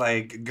Oracle's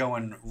like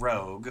going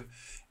rogue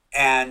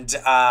and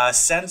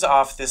sends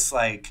off this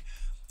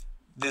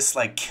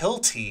kill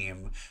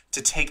team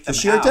to take them out.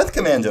 The Sheer Death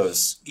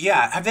Commandos.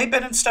 Yeah, have they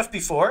been in stuff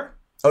before?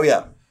 Oh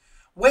yeah.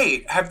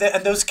 Wait,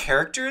 and those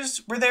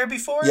characters were there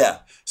before? Yeah.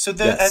 So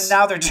and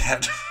now they're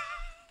dead.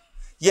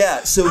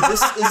 Yeah, so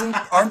this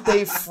aren't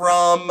they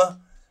from,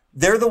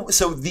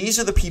 so these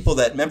are the people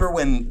that, remember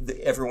when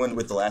everyone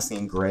with the last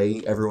name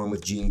Grey, everyone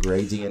with Jean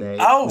Grey DNA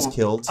was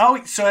killed? Oh,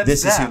 so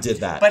this is who did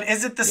that. But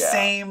is it the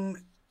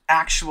same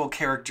actual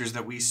characters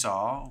that we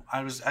saw?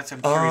 I'm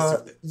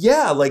curious.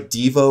 Yeah, like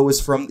Devo is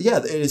from,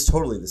 it is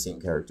totally the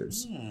same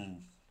characters.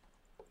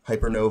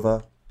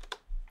 Hypernova.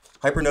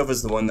 Hypernova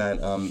is the one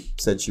that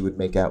said she would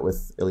make out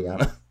with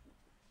Illyana.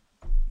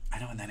 I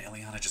know, and then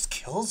Illyana just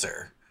kills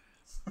her.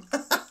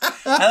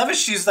 I love it.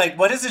 She's like,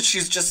 what is it?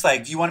 She's just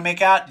like, do you want to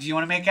make out? Do you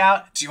want to make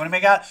out? Do you want to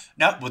make out?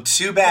 No, well,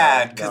 too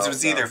bad, because it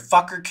was either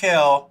fuck or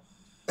kill.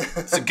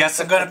 So guess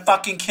I'm going to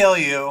fucking kill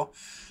you.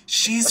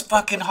 She's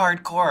fucking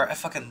hardcore. I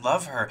fucking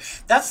love her.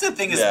 That's the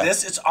thing is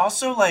this. It's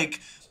also like,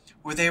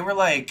 where they were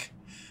like,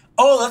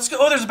 oh, let's go.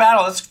 Oh, there's a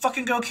battle. Let's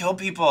fucking go kill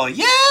people.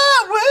 Yeah,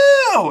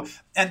 woo!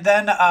 And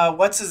then,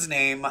 what's his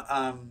name?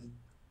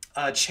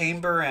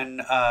 Chamber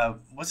and,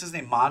 what's his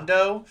name?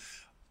 Mondo.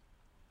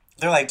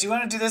 They're like, do you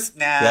want to do this?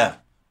 Nah,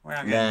 we're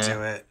not going to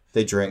do it.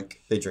 They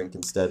drink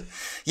instead.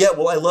 Yeah,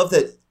 well, I love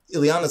that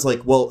Illyana's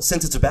like, well,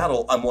 since it's a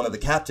battle, I'm one of the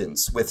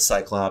captains with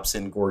Cyclops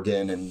and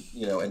Gorgon and,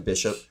 and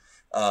Bishop.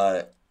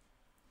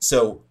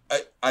 So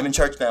I'm in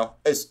charge now.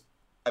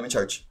 I'm in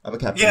charge. I'm a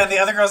captain. Yeah, and the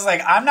other girl's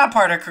like, I'm not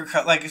part of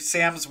Krakoa. Like,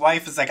 Sam's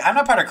wife is like, I'm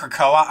not part of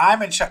Krakoa.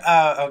 I'm in charge.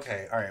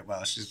 Okay, all right.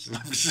 Well, she's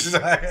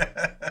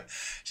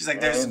like,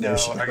 there's no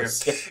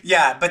argument.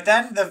 Yeah, but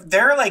then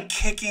they're like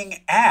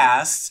kicking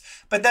ass.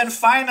 But then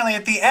finally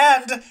at the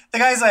end, the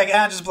guy's like,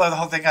 just blow the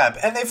whole thing up.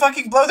 And they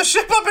fucking blow the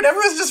ship up and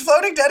everyone's just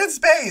floating dead in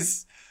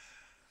space.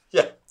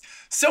 Yeah.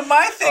 So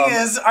my thing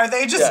is, are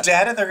they just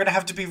dead and they're going to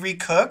have to be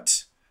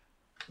recooked?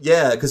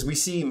 Yeah, because we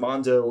see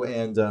Mondo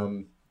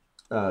and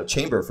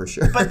Chamber for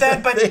sure. But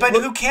then, but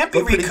who can't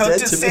be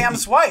recooked is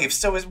Sam's wife.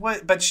 So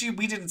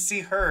we didn't see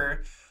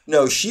her.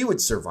 No, she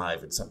would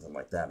survive in something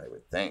like that, I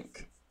would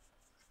think.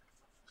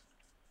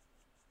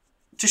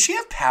 Does she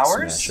have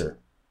powers? Smasher.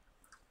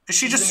 Is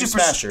she just super?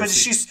 Smasher, but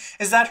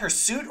is that her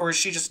suit, or is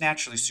she just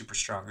naturally super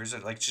strong, or is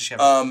it like does she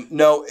have?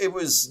 No, it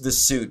was the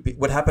suit.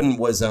 What happened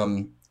was,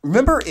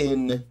 remember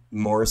in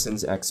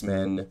Morrison's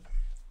X-Men,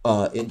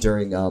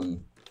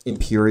 during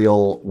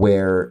Imperial,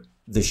 where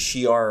the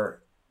Shi'ar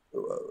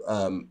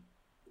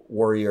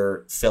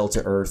warrior fell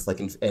to Earth, like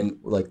and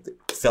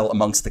fell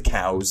amongst the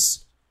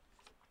cows.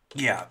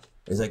 Yeah,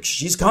 it's like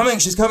she's coming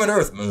to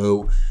Earth.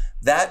 Moo.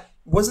 That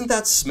wasn't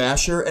that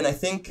Smasher, and I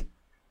think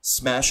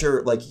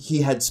Smasher, like,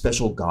 he had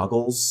special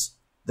goggles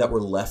that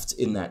were left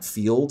in that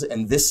field,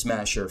 and this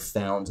Smasher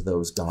found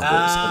those goggles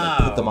and like,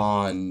 put them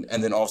on,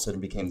 and then all of a sudden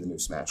became the new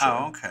Smasher.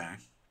 Oh, okay.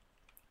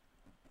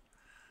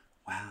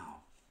 Wow.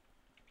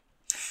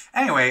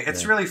 Anyway,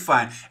 it's really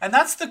fun. And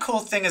that's the cool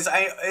thing is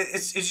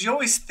you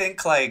always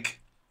think, like,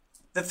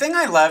 the thing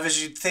I love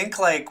is you'd think,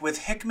 like, with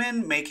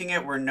Hickman making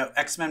it where no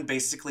X-Men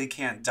basically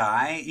can't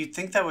die, you'd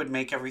think that would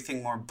make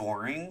everything more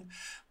boring.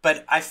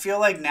 But I feel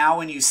like now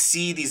when you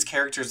see these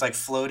characters, like,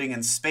 floating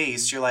in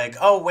space, you're like,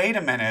 oh, wait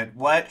a minute,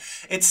 what?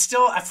 It's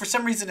still, for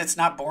some reason, it's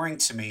not boring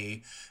to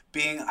me.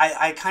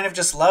 I kind of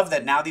just love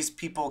that now these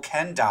people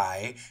can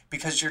die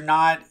because you're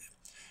not...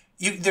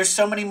 there's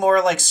so many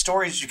more, like,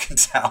 stories you can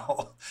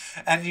tell,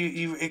 and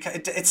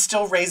it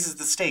still raises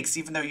the stakes,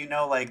 even though you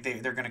know, like,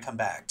 they're going to come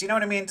back. Do you know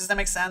what I mean? Does that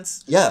make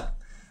sense? Yeah,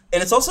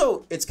 and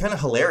it's kind of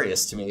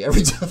hilarious to me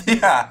every time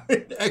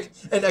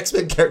an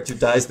X-Men character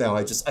dies. Now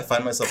I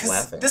find myself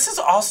laughing. This is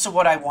also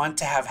what I want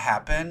to have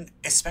happen,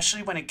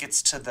 especially when it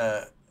gets to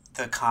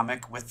the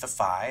comic with the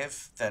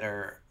 5 that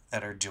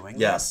are doing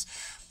this.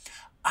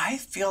 I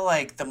feel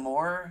like the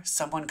more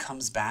someone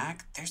comes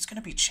back, there's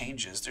going to be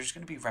changes. There's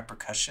going to be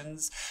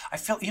repercussions.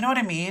 You know what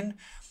I mean?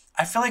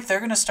 I feel like they're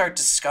going to start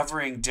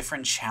discovering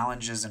different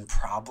challenges and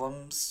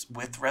problems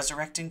with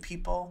resurrecting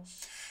people.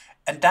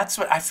 And that's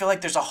what I feel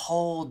like there's a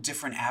whole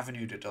different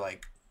avenue to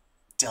like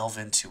delve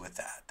into with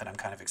that I'm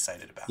kind of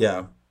excited about.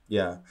 Yeah.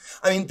 Yeah.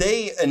 I mean,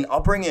 and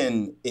I'll bring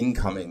in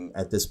Incoming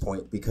at this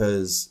point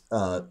because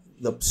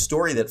the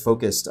story that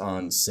focused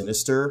on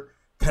Sinister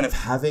kind of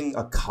having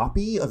a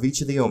copy of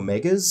each of the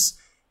Omegas.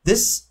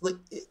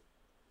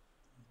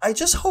 I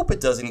just hope it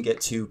doesn't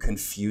get too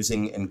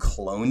confusing and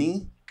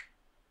cloney.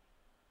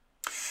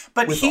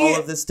 But with all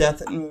of this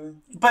death.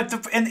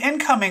 But in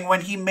Incoming,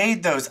 when he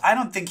made those, I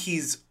don't think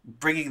he's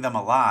bringing them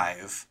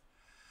alive.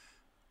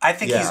 I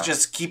think he's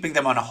just keeping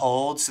them on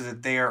hold so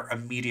that they are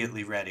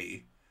immediately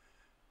ready.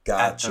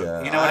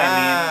 Gotcha. You know what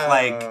I mean?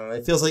 Like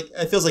it feels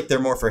like they're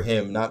more for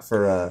him, not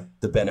for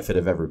the benefit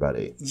of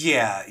everybody.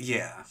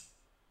 Yeah.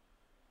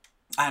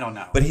 I don't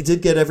know. But he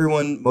did get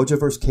everyone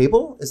Mojoverse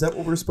Cable? Is that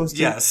what we're supposed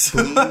to glean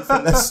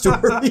from that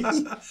story?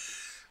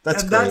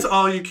 That's great. That's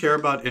all you care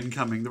about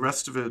Incoming. The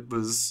rest of it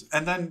was...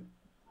 And then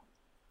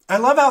I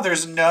love how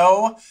there's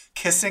no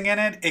kissing in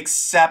it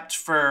except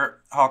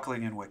for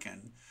Hulkling and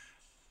Wiccan.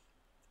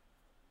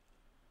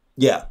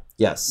 Yeah.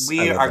 Yes.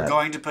 We are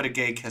going to put a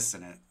gay kiss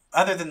in it.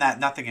 Other than that,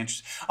 nothing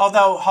interesting.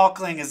 Although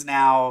Hulkling is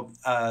now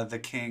the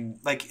king.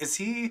 Like, is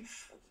he...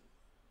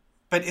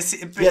 But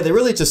they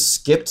really just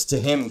skipped to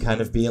him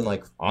kind of being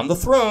like on the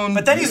throne.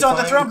 But then he's on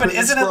the throne. But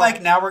isn't it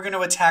like now we're going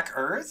to attack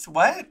Earth?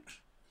 What?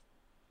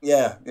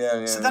 Yeah.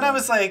 So then I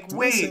was like,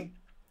 wait,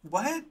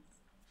 what?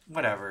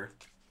 Whatever.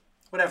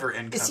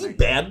 Incoming. Is he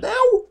bad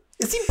now?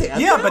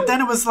 Yeah, but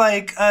then it was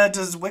like,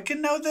 does Wiccan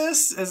know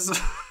this?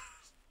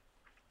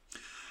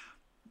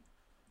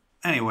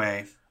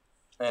 Anyway,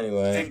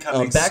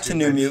 back to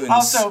New Mutants.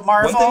 Also,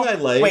 Marvel. One thing I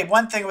like. Wait,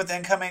 one thing with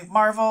Incoming.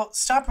 Marvel,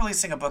 stop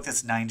releasing a book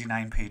that's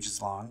 99 pages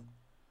long.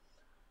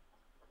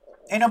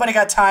 Ain't nobody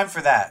got time for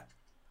that.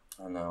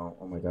 I know.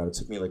 Oh my god, it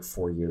took me like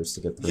 4 years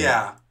to get through.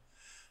 Yeah.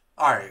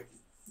 All right.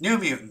 New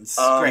Mutants.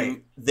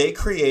 Great. They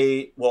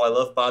create... Well, I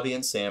love Bobby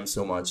and Sam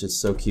so much. It's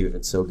so cute and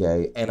it's so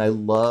gay. And I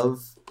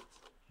love...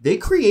 They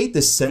create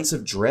this sense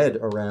of dread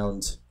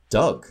around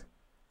Doug.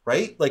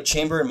 Right? Like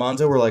Chamber and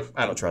Mondo were like,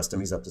 I don't trust him.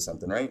 He's up to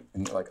something, right?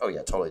 And you're like, oh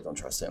yeah, totally don't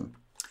trust him.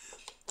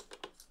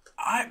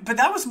 But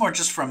that was more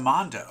just from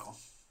Mondo.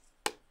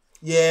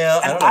 Yeah,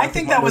 and I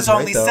think that was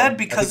only said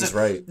because of...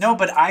 Right. No,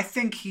 but I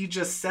think he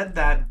just said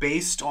that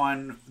based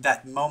on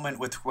that moment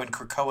with when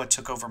Krakoa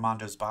took over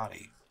Mondo's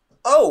body.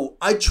 Oh,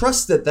 I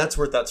trust that that's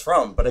where that's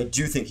from, but I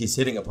do think he's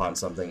hitting upon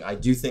something. I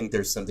do think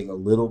there's something a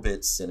little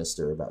bit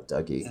sinister about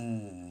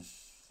Dougie.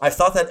 I've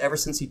thought that ever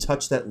since he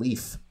touched that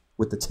leaf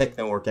with the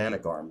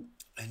techno-organic arm.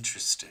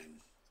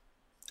 Interesting.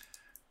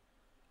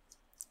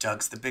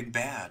 Doug's the big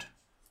bad.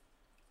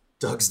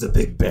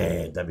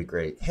 That'd be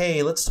great.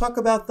 Hey, let's talk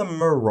about the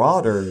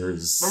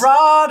Marauders.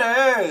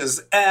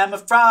 Emma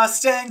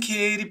Frost and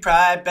Kitty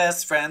Pryde,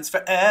 best friends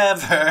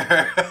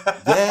forever.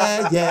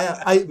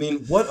 Yeah. I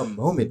mean, what a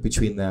moment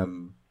between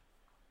them.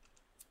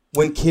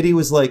 When Kitty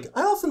was like,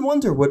 I often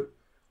wonder what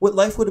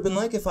life would have been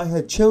like if I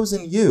had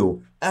chosen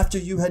you after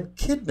you had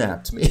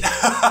kidnapped me.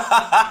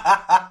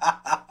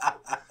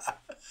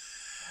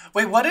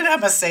 Wait, what did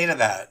Emma say to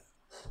that?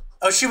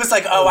 Oh, she was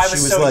like, I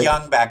was so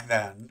young back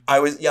then. I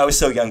was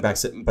so young back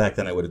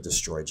then I would have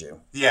destroyed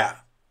you. Yeah.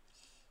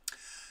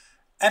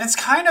 And it's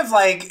kind of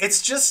like, it's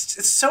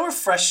so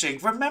refreshing.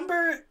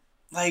 Remember,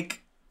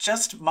 like,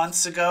 just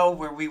months ago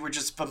where we were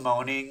just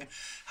bemoaning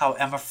how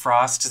Emma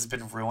Frost has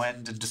been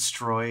ruined and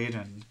destroyed?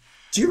 And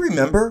do you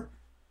remember?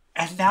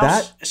 And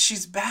now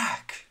she's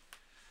back.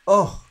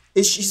 Oh,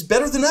 she's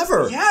better than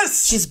ever.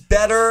 Yes. She's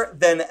better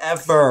than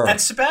ever.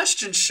 And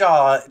Sebastian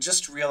Shaw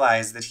just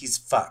realized that he's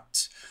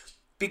fucked.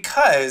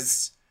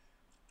 Because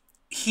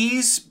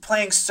he's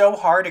playing so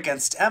hard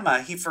against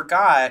Emma, he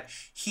forgot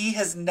he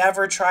has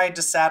never tried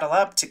to saddle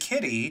up to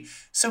Kitty,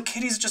 so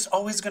Kitty's just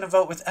always going to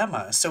vote with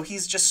Emma. So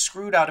he's just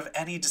screwed out of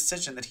any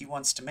decision that he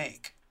wants to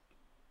make.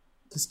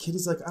 Because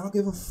Kitty's like, I don't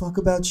give a fuck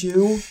about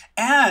you.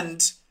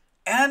 And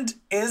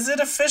is it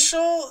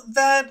official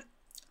that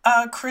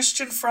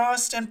Christian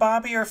Frost and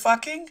Bobby are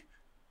fucking?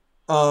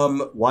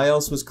 Why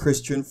else was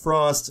Christian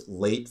Frost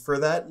late for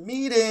that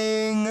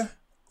meeting?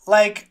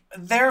 Like,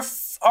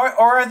 or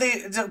are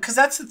they... Because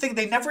that's the thing.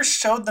 They never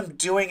showed them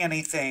doing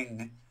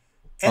anything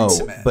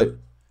intimate. Oh, but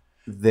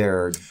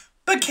they're...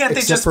 But can't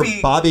they just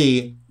be...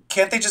 Bobby...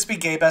 Can't they just be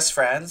gay best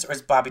friends? Or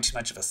is Bobby too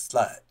much of a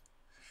slut?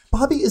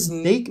 Bobby is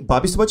naked.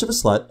 Bobby's too much of a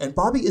slut. And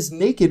Bobby is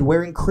naked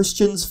wearing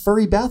Christian's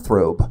furry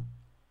bathrobe.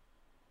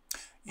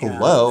 Yeah,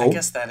 hello? I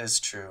guess that is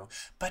true.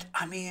 But,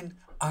 I mean,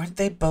 aren't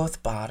they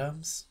both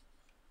bottoms?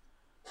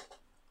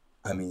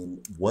 I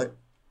mean, what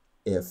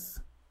if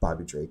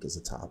Bobby Drake is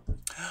a top?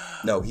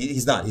 No,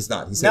 he's not. He's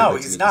not. He's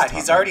not.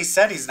 He's already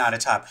said he's not a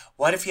top.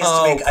 What if he has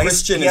to make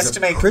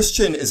ice?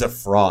 Christian is a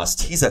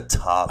Frost. He's a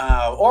top.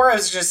 Or I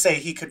was just say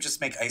he could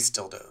just make ice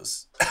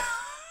dildos.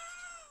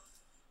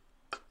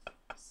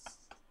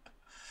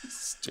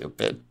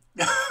 Stupid.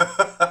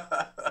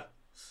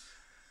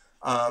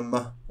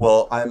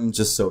 Well, I'm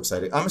just so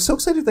excited. I'm so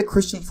excited that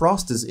Christian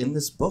Frost is in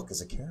this book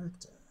as a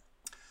character.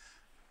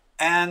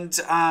 And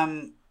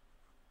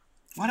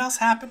what else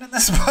happened in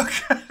this book?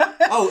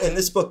 In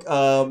this book,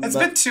 it's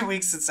been 2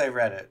 weeks since I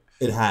read it.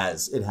 It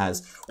has.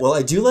 Well,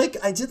 I did like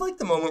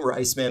the moment where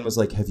Iceman was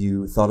like, "Have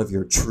you thought of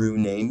your true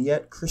name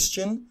yet,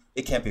 Christian?"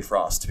 It can't be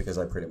Frost because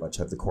I pretty much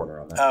have the corner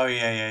on that. Oh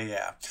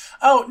yeah.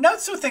 Oh, no,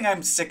 the thing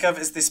I'm sick of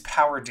is this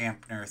power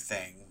dampener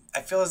thing.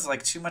 I feel it's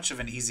like too much of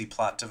an easy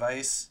plot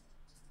device.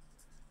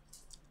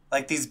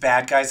 Like, these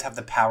bad guys have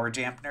the power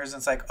dampeners, and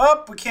it's like,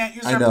 oh, we can't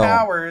use our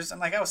powers. I'm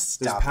like, oh,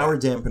 stop. There's power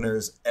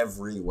dampeners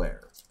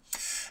everywhere.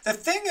 The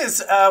thing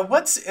is,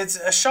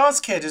 Shaw's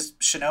kid is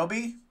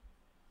Shinobi?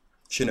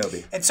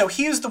 Shinobi. And so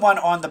he was the one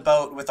on the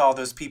boat with all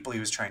those people he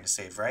was trying to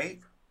save, right?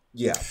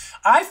 Yeah.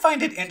 I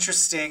find it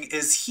interesting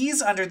is he's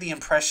under the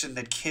impression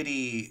that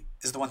Kitty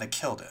is the one that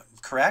killed him,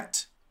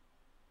 correct?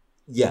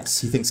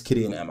 Yes, he thinks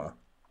Kitty and Emma.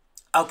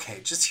 Okay,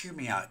 just hear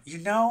me out. You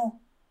know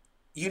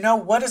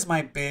what is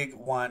my big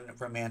one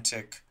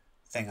romantic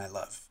thing I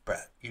love,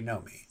 Brett? You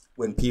know me.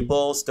 When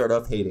people start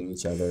off hating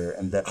each other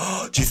and then,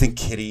 do you think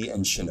Kitty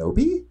and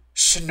Shinobi?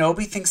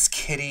 Shinobi thinks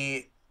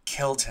Kitty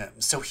killed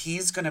him. So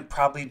he's going to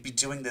probably be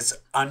doing this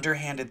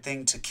underhanded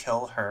thing to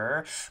kill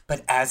her.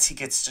 But as he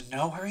gets to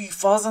know her, he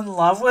falls in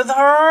love with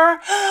her.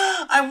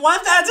 I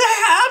want that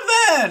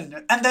to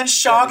happen. And then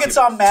Shaw gets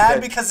all mad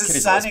because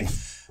his son...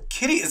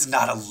 Kitty is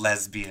not a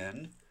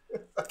lesbian.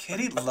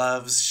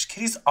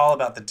 Kitty's all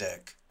about the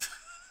dick.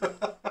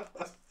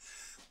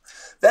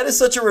 That is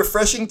such a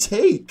refreshing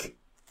take.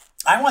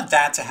 I want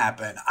that to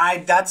happen.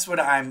 That's what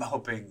I'm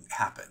hoping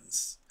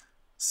happens.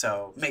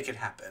 So make it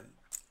happen.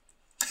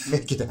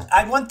 Make it happen.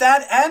 I want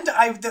that, and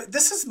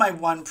this is my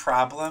one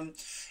problem,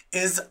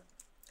 is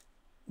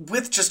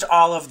with just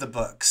all of the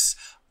books.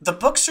 The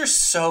books are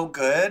so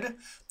good.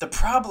 The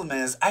problem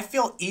is, I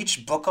feel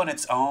each book on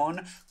its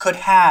own could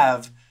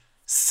have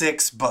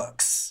 6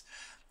 books.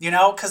 You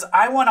know, because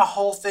I want a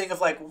whole thing of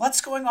like,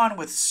 what's going on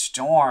with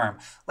Storm?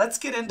 Let's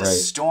get into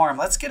Storm.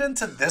 Let's get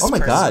into this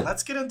person. God.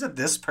 Let's get into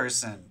this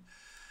person.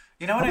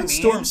 You know what I mean?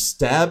 Storm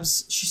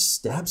stabs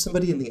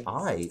somebody in the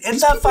eye. In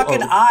the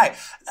fucking eye.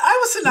 I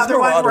was another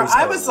one where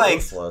I was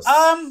like,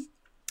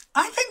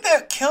 I think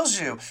that kills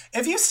you.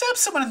 If you stab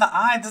someone in the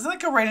eye, doesn't that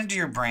go right into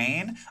your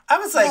brain? I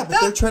was like, but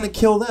they're trying to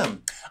kill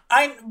them.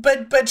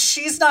 But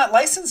she's not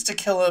licensed to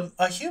kill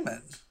a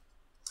human.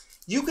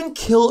 You can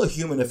kill a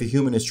human if a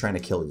human is trying to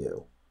kill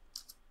you.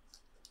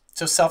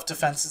 So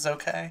self-defense is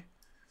okay?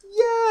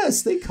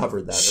 Yes, they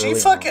covered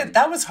that.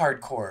 That was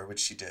hardcore, what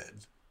she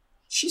did.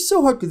 She's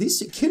so hard.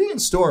 These Kitty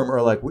and Storm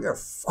are like, we are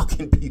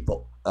fucking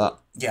people.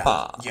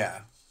 Yeah.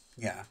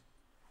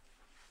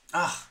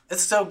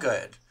 It's so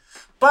good.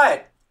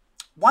 But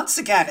once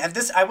again, and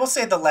this, I will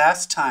say the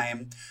last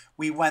time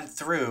we went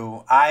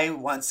through, I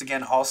once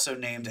again also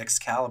named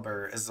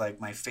Excalibur as like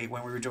my favorite,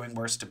 when we were doing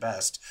worst to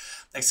best.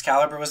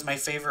 Excalibur was my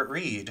favorite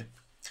read.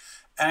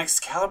 And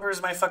Excalibur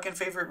is my fucking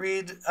favorite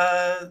read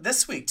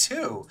this week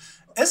too.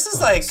 This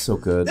is like so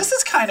good. This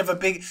is kind of a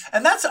big,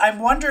 and I'm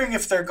wondering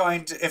if they're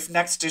going to, if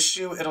next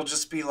issue it'll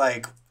just be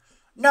like,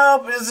 no,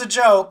 but it's a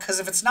joke.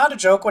 Because if it's not a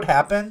joke, what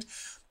happened?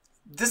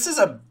 This is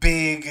a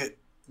big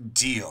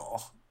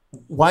deal.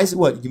 Why is it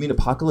what? You mean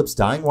Apocalypse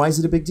dying? Why is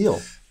it a big deal?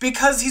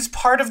 Because he's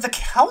part of the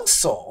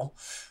council.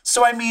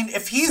 So I mean,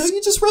 if he's so you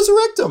just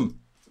resurrect him.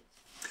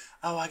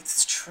 Oh,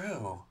 it's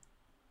true.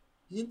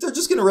 They're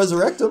just gonna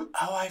resurrect him.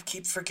 Oh, I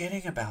keep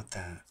forgetting about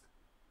that.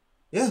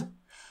 Yeah.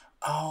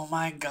 Oh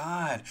my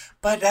God!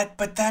 But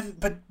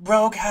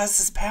Rogue has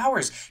his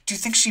powers. Do you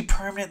think she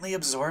permanently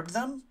absorbed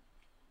them?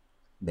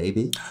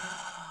 Maybe.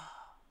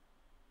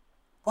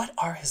 What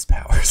are his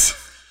powers?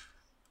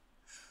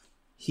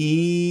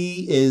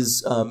 He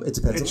is. It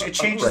depends on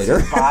the writer.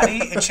 His body.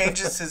 It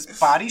changes his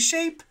body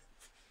shape.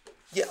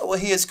 Yeah, well,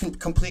 he has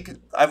complete.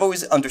 I've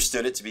always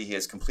understood it to be he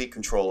has complete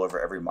control over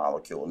every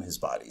molecule in his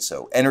body.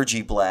 So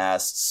energy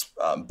blasts,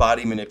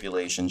 body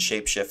manipulation,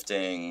 shape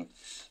shifting,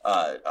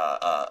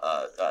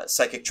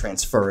 psychic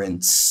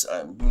transference.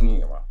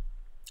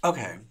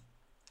 Okay.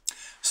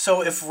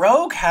 So if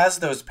Rogue has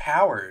those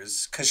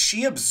powers, because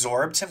she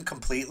absorbed him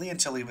completely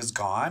until he was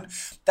gone,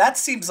 that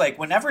seems like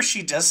whenever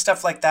she does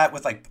stuff like that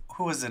with, like,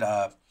 who is it?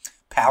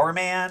 Power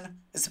Man?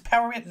 Is it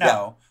Power Man?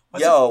 No.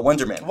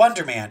 Wonder Man.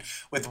 Wonder Man.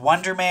 With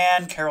Wonder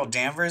Man, Carol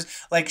Danvers.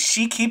 Like,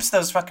 she keeps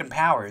those fucking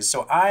powers.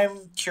 So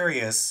I'm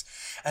curious.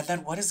 And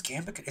then what is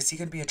Gambit? Is he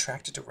going to be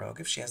attracted to Rogue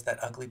if she has that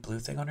ugly blue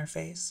thing on her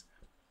face?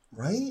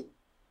 Right?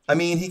 I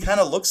mean, he kind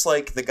of looks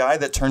like the guy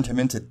that turned him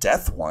into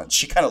death once.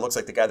 She kind of looks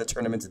like the guy that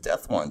turned him into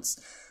death once.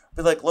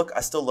 Be like, look,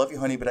 I still love you,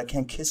 honey, but I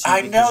can't kiss you.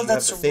 I know,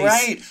 that's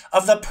right.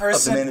 Of the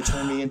person. Of the man who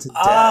turned me into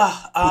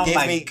death. Who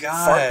gave me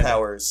fart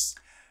powers.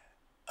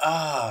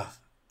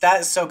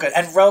 That is so good.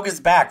 And Rogue is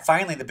back.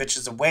 Finally, the bitch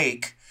is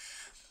awake.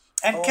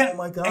 And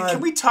my God. And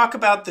can we talk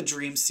about the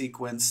dream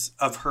sequence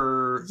of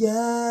her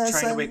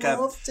trying to wake up?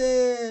 Yes,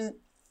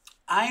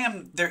 I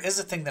loved it. There is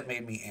a thing that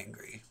made me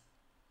angry.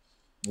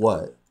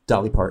 What?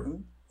 Dolly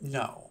Parton?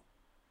 No.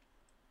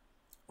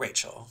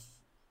 Rachel.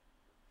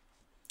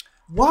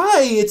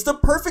 Why? It's the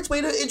perfect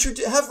way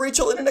to have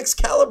Rachel in an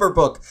Excalibur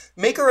book.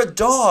 Make her a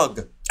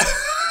dog.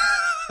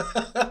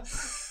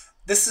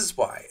 This is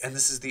why, and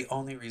this is the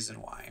only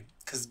reason why.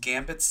 Because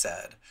Gambit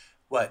said,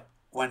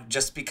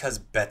 just because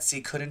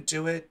Betsy couldn't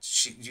do it,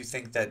 you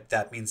think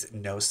that means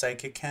no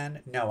psychic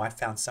can? No, I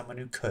found someone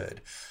who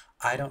could.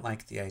 I don't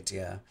like the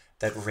idea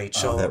that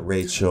Rachel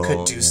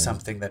could do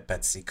something that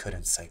Betsy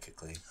couldn't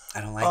psychically.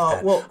 I don't like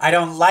that. Well, I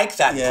don't like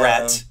that,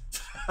 Brett.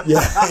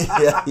 Yeah.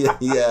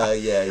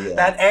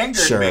 That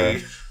angered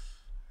me.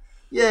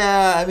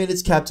 Yeah, I mean,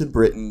 it's Captain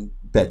Britain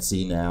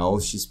Betsy now.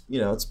 She's,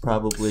 it's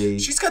probably...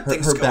 She's got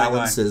things her going on. Her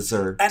balances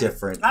are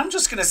different. I'm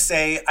just going to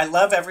say, I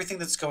love everything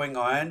that's going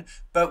on,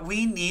 but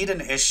we need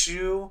an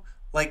issue.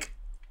 Like,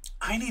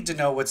 I need to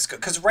know what's...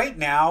 Because right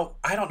now,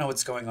 I don't know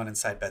what's going on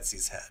inside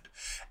Betsy's head.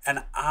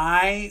 And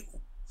I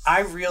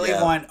really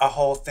want a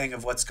whole thing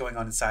of what's going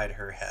on inside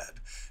her head.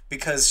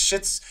 Because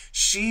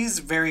she's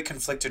very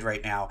conflicted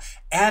right now.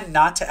 And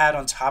not to add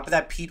on top of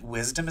that, Pete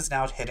Wisdom is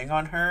now hitting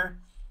on her.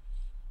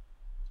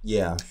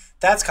 Yeah.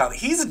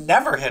 He's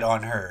never hit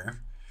on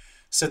her.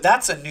 So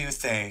that's a new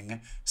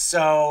thing.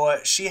 So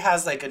she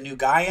has like a new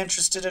guy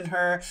interested in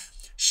her.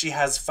 She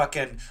has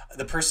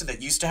the person that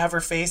used to have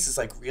her face is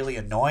like really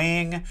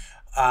annoying.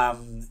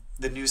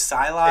 The new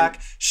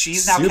Psylocke.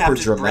 She's now super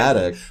Captain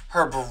dramatic. Britain.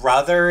 Her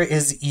brother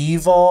is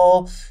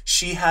evil.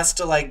 She has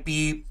to like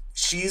be...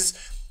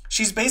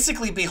 She's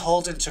basically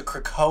beholden to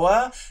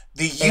Krakoa,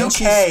 the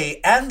UK,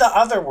 and the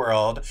other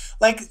world.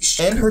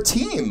 And her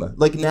team.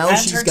 Like, now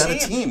she's got a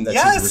team that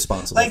she's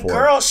responsible for. Like,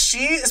 girl, she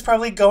is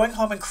probably going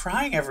home and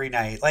crying every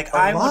night. Like,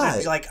 I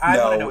want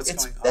to know what's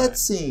going on.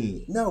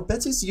 Betsy. No,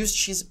 Betsy's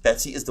used.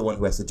 Betsy is the one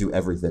who has to do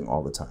everything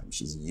all the time.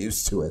 She's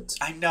used to it.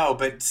 I know,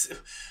 but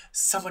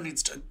someone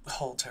needs to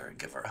hold her and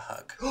give her a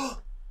hug.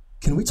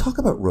 Can we talk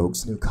about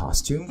Rogue's new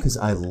costume? Because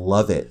I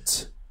love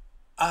it.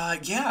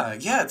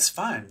 Yeah, it's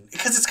fun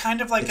because it's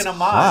kind of like an homage.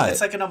 Hot. It's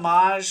like an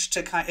homage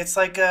to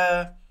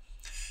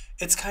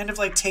it's kind of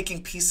like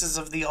taking pieces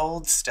of the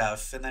old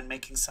stuff and then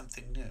making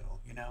something new,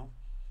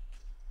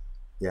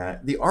 Yeah,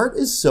 the art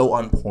is so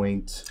on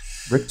point.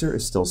 Richter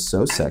is still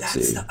so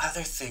sexy. And that's the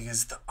other thing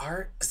is the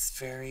art is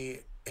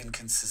very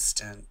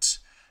inconsistent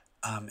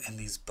in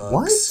these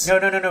books.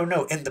 What?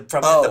 No. In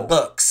the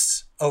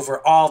books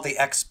over all the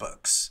X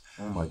books.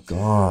 Oh my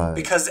God.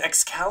 Because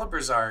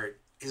Excalibur's art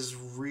is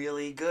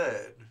really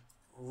good.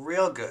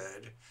 Real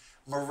good.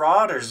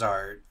 Marauder's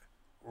art,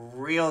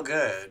 real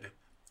good.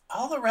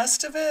 All the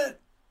rest of it...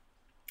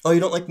 Oh, you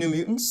don't like New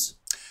Mutants?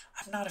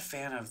 I'm not a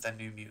fan of the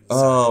New Mutants.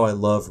 Oh, I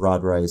love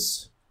Rod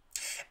Rice.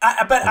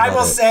 But I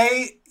will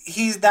say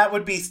that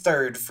would be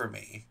third for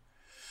me.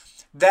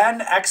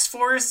 Then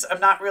X-Force, I'm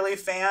not really a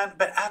fan.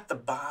 But at the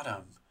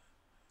bottom,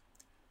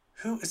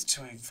 who is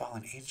doing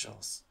Fallen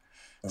Angels?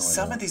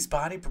 Some of these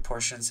body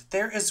proportions,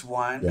 there is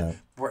one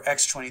where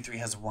X-23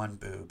 has one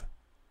boob.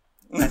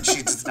 And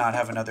she does not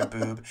have another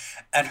boob.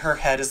 And her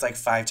head is like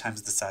 5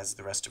 times the size of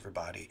the rest of her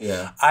body.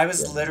 Yeah. I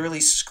was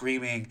literally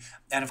screaming.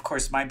 And of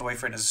course, my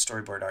boyfriend is a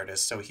storyboard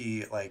artist. So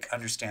he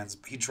understands.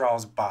 He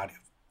draws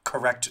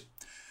correct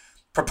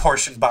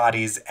proportion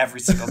bodies every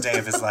single day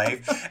of his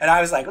life. And I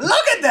was like,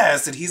 look at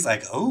this. And he's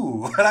like,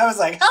 ooh. And I was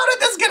like, how did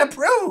this get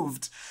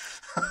approved?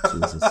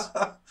 Jesus.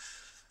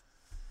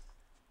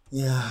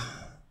 Yeah.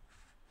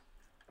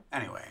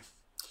 Anyway.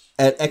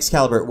 At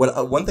Excalibur,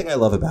 one thing I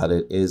love about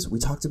it is we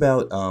talked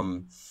about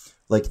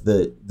like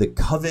the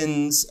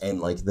covens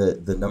and like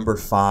the number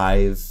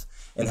 5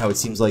 and how it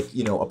seems like,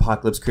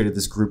 Apocalypse created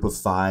this group of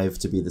 5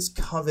 to be this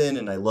coven,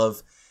 and I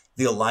love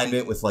the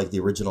alignment with like the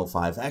original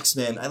 5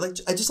 X-Men. I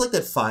just like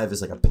that 5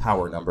 is like a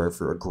power number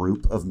for a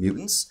group of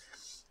mutants.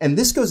 And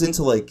this goes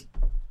into like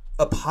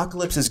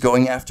Apocalypse is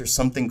going after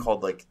something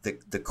called like the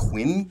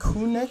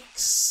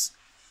Quincunex.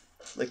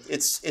 Like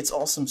it's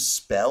all some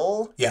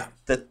spell. Yeah.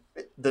 That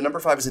The number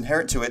 5 is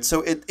inherent to it.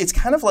 So it's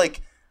kind of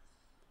like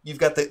you've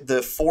got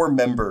the 4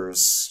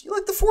 members,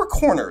 like the 4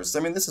 corners. I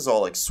mean, this is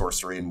all like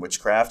sorcery and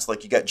witchcraft.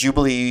 Like you got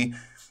Jubilee,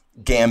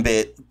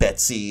 Gambit,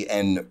 Betsy,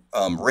 and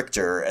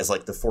Richter as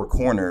like the 4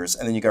 corners,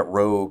 and then you got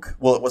Rogue.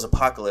 Well, it was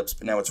Apocalypse,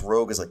 but now it's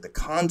Rogue as like the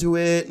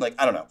conduit. Like,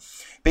 I don't know.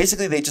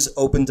 Basically, they just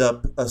opened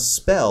up a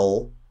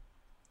spell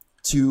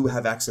to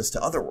have access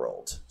to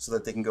Otherworld so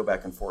that they can go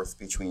back and forth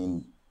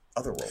between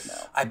Otherworld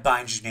now. I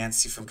bind you,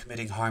 Nancy, from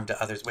committing harm to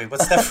others. Wait,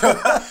 what's that from?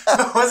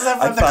 What's that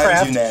from? The I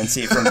Craft? bind you,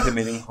 Nancy, from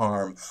committing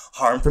harm.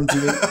 Harm from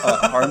doing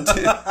harm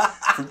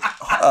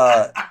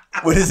to.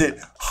 What is it?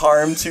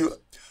 Harm to.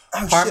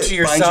 Oh, harm shit. to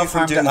yourself, bind you from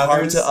harm doing to harm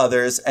others. to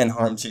others, and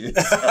harm to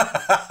yourself.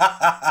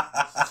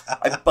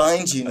 I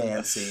bind you,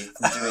 Nancy,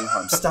 from doing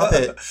harm. Stop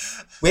it.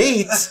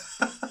 Wait.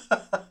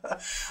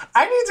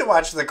 I need to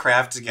watch The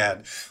Craft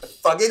again.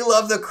 Fucking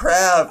love The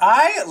Craft.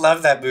 I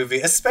love that movie,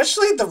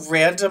 especially the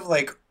random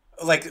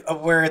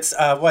where it's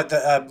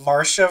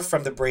Marsha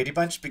from the Brady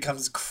Bunch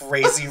becomes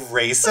crazy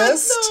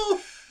racist,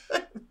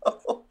 I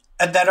know.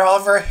 and then all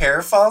of her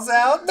hair falls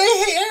out.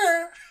 My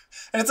hair.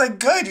 And it's like,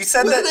 good, you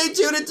said What that. did I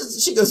do to?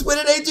 She goes, what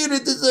did I do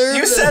to deserve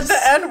You this? said the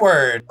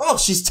N-word. Oh,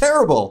 she's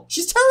terrible.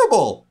 She's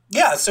terrible.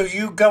 Yeah, so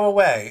you go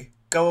away.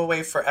 Go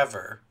away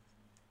forever.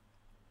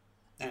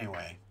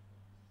 Anyway.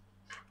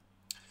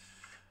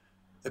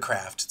 The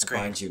Craft. It's great.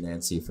 Bind you,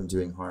 Nancy, from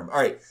doing harm. All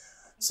right.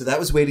 So that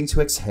was Waiting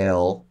to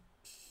Exhale.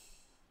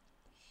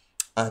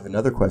 I have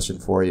another question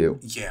for you.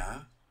 Yeah.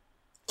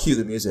 Cue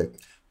the music.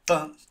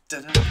 Bum,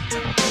 da-da-da.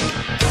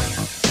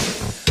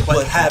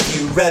 What have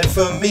you read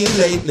from me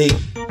lately?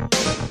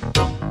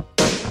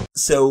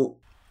 So,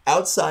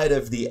 outside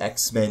of the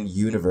X-Men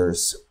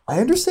universe, I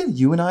understand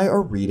you and I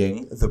are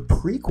reading the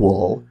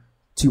prequel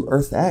to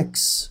Earth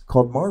X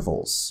called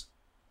Marvels.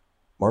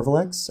 Marvel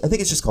X? I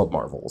think it's just called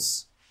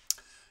Marvels.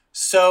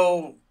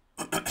 So,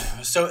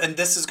 and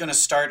this is going to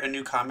start a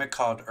new comic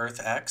called Earth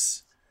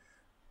X.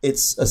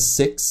 It's a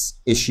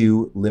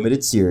 6-issue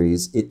limited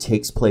series. It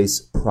takes place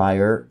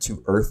prior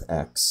to Earth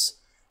X.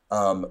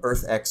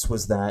 Earth X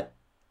was that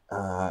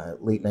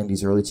late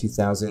 90s, early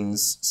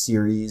 2000s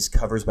series,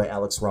 covers by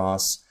Alex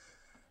Ross,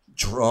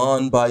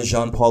 drawn by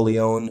Jean-Paul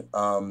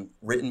Leon,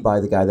 written by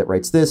the guy that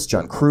writes this,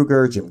 Jim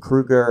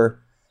Kruger.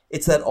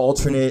 It's that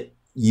alternate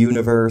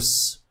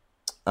universe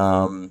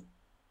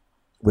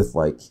with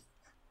like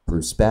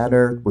Bruce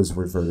Banner was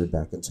reverted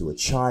back into a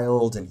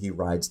child, and he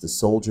rides the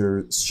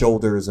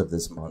shoulders of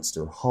this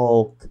monster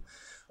Hulk.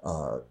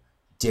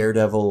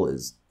 Daredevil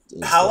is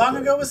How like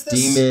long ago was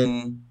this?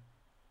 Demon.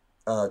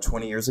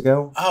 20 years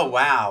ago. Oh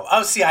wow!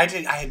 Oh, see, I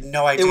had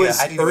no idea. It was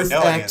I didn't Earth even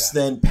know any of X, that.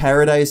 then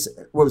Paradise.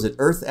 What was it?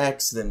 Earth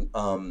X, then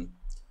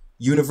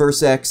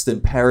Universe X, then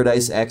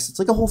Paradise X. It's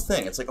like a whole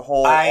thing. It's like a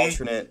whole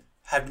alternate.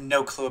 Have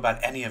no clue about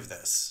any of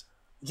this.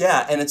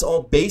 Yeah, and it's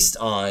all based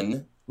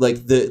on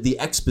like the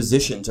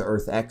exposition to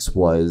Earth X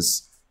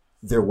was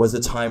there was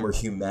a time where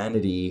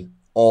humanity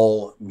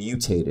all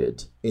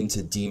mutated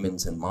into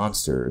demons and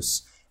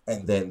monsters,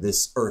 and then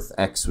this Earth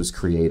X was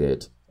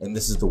created. And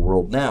this is the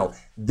world now.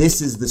 This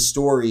is the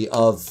story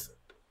of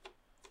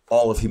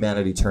all of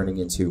humanity turning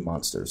into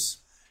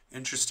monsters.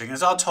 Interesting.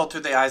 It's all told through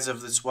the eyes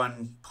of this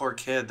one poor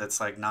kid that's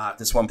like not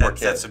This one poor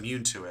kid. that's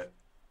immune to it.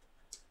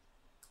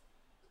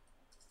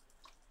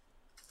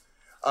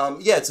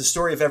 Yeah, it's a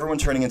story of everyone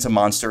turning into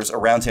monsters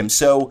around him.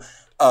 So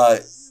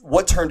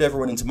what turned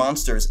everyone into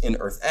monsters in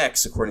Earth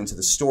X, according to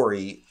the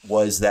story,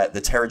 was that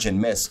the Terrigen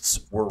Mists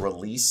were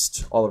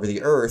released all over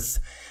the Earth.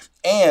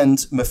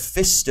 And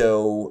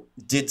Mephisto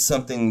did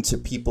something to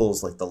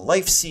people's, like, the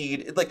life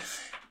seed. Like,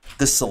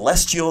 the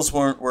Celestials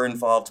were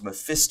involved,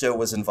 Mephisto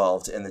was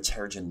involved, and the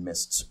Terrigen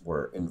Mists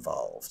were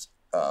involved.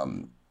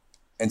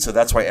 And so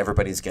that's why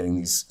everybody's getting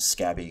these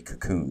scabby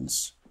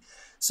cocoons.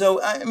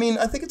 So, I mean,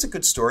 I think it's a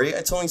good story.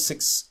 It's only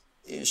 6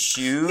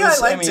 issues. Yeah, I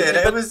liked mean,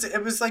 it. but-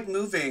 It was like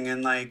moving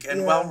and like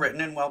and Yeah. well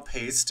written and well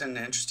paced and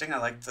interesting. I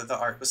liked the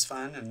art was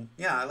fun and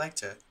yeah, I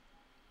liked it.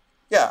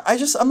 Yeah,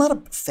 I'm not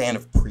a fan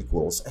of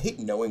prequels. I hate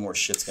knowing where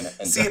shit's going to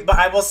end See, up. but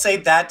I will say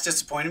that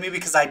disappointed me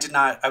because I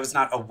was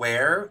not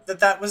aware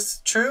that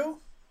was true.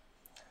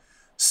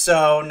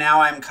 So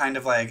now I'm kind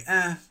of like,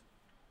 Yeah.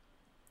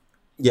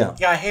 yeah,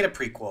 I hate a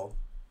prequel.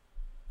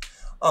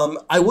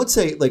 I would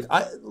say, like,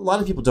 a lot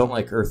of people don't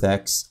like Earth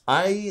X.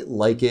 I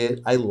like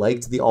it. I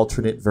liked the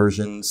alternate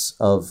versions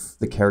of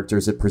the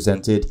characters it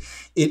presented.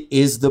 It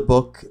is the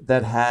book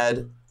that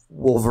had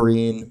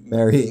Wolverine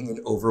marrying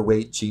an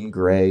overweight Jean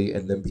Grey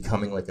and then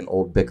becoming like an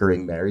old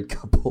bickering married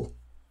couple.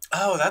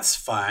 Oh, that's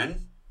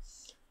fun.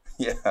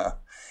 Yeah.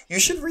 You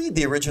should read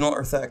the original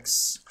Earth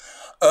X.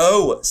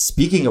 Oh,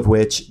 speaking of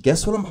which,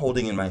 guess what I'm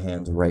holding in my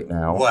hand right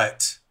now?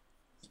 What?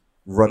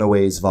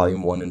 Runaways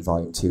Volume 1 and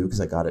Volume 2,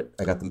 because I got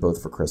them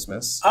both for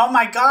Christmas. Oh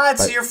my God!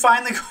 So But- you're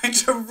finally going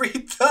to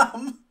read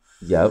them?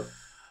 Yep.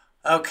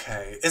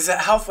 Okay. Is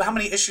that how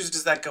many issues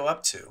does that go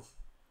up to?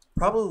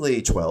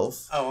 Probably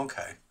 12. Oh,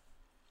 okay.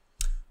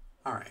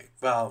 All right.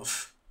 Well,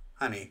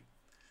 honey,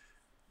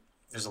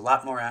 there's a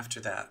lot more after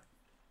that.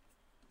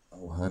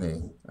 Oh,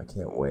 honey, I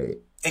can't wait.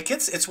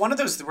 It's one of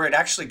those where it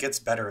actually gets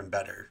better and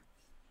better.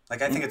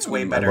 Like, I think it's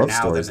way I better love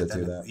now stories than that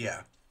do that.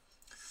 Yeah.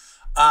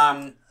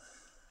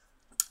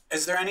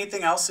 Is there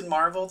anything else in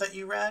Marvel that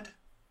you read?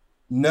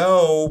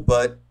 No,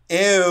 but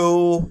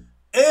ew.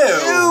 Ew.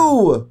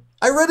 Ew!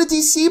 I read a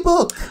DC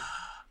book.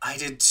 I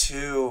did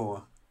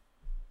too.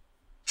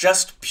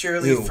 Just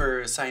purely Ew.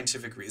 for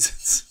scientific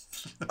reasons.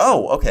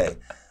 Oh, okay.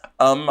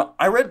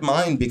 I read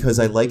mine because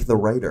I like the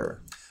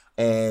writer,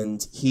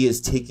 and he is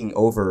taking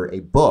over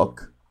a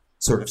book,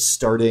 sort of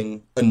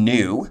starting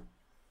anew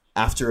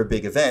after a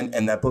big event,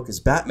 and that book is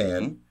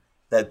Batman.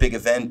 That big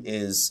event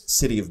is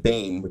City of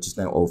Bane, which is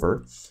now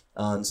over.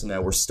 So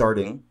now we're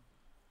starting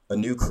a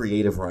new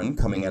creative run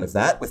coming out of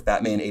that with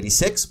Batman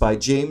 86 by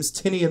James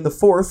Tynion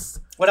IV.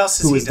 What else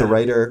has who he is done? the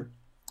writer?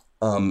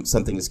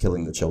 Something is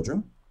Killing the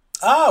Children.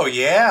 Oh,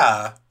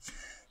 yeah.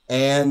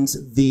 And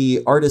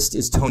the artist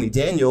is Tony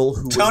Daniel,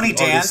 who Tony was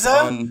the artist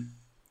Danza? on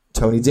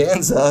Tony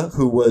Danza,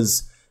 who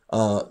was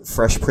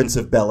Fresh Prince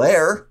of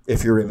Bel-Air,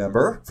 if you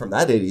remember, from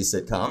that 80s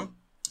sitcom.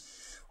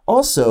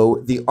 Also,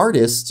 the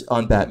artist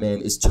on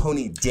Batman is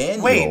Tony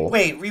Daniel.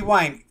 Wait,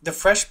 rewind. The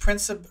Fresh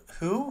Prince of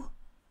who?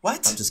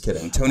 What? I'm just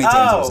kidding. Tony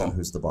Danza's on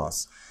Who's the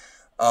Boss.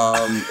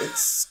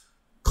 It's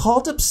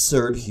called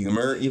Absurd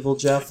Humor, Evil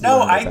Jeff. No,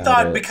 Learn I about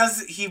thought it.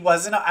 because he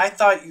wasn't. I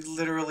thought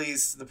literally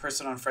the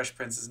person on Fresh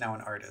Prince is now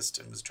an artist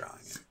and was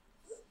drawing it.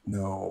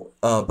 No,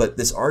 but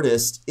this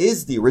artist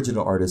is the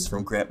original artist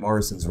from Grant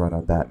Morrison's run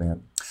on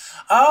Batman.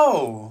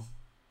 Oh,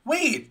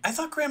 wait. I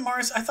thought Grant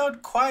Morrison. I thought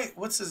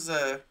what's his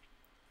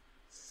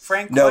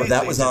Frank. No, Quitely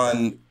that was did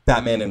on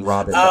Batman and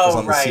Robin. That was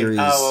on the right. series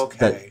Oh, okay.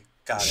 that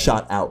Got it.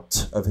 shot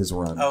out of his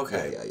run.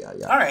 Okay.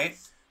 Yeah. All right.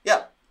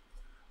 Yeah.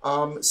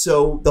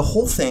 So the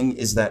whole thing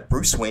is that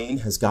Bruce Wayne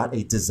has got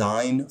a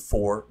design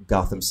for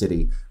Gotham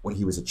City. When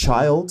he was a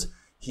child,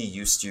 he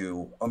used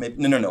to... Oh, maybe,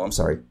 no, I'm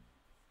sorry.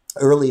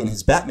 Early in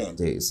his Batman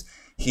days,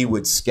 he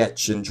would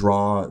sketch and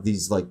draw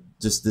these, like,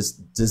 just this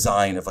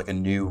design of, like, a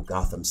new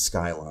Gotham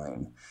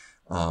skyline.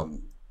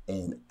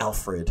 And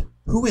Alfred,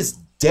 who is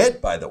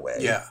dead, by the way.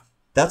 Yeah.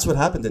 That's what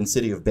happened in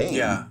City of Bane.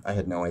 Yeah. I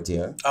had no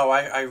idea. Oh,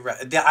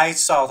 I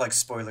saw like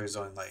spoilers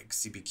on like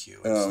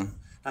CBQ.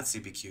 Not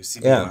CBQ,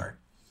 CBR. Yeah.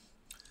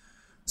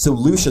 So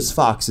Lucius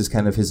Fox is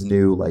kind of his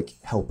new like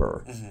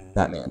helper, Mm-hmm.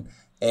 Batman.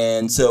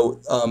 And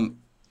so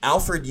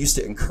Alfred used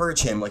to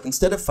encourage him, like,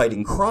 instead of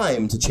fighting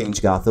crime to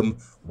change Gotham,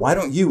 why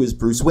don't you, as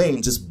Bruce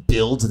Wayne, just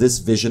build this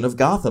vision of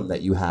Gotham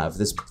that you have,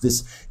 this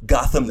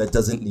Gotham that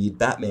doesn't need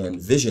Batman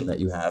vision that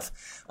you have.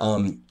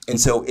 And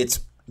so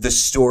it's the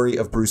story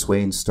of Bruce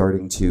Wayne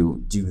starting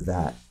to do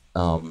that.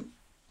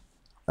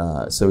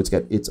 So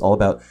it's all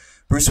about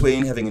Bruce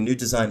Wayne having a new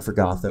design for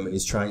Gotham, and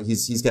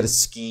he's got a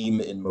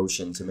scheme in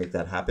motion to make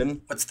that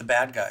happen. What's the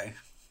bad guy?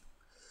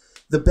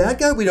 The bad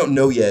guy we don't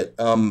know yet.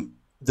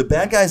 The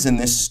bad guys in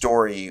this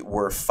story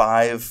were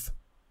 5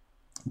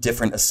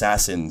 different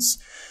assassins.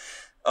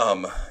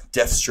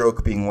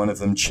 Deathstroke being one of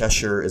them,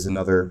 Cheshire is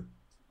another,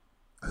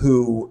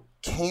 who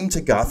came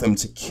to Gotham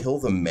to kill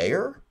the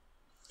mayor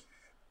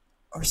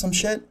or some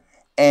shit.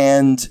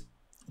 And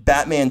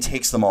Batman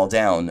takes them all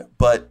down.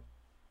 But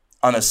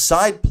on a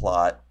side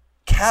plot,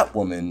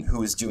 Catwoman,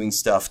 who is doing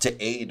stuff to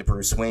aid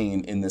Bruce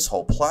Wayne in this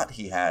whole plot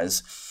he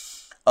has,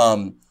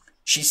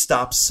 she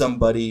stops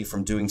somebody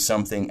from doing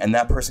something, and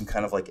that person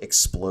kind of like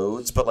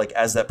explodes. But like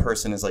as that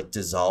person is like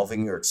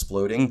dissolving or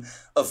exploding,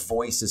 a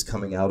voice is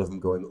coming out of him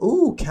going,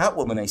 "Ooh,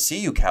 Catwoman, I see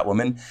you,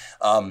 Catwoman.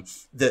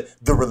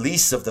 The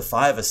release of the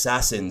 5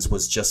 assassins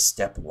was just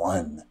step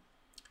 1.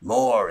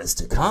 More is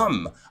to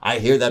come. I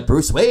hear that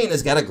Bruce Wayne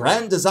has got a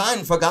grand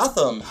design for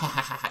Gotham."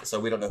 So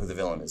we don't know who the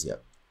villain is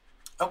yet.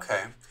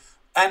 Okay.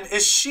 And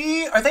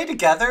are they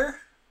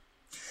together?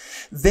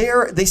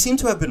 They seem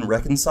to have been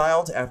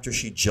reconciled after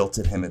she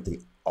jilted him at the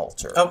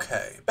altar.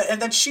 Okay.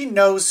 And then she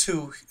knows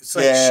who, it's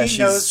like Yeah, she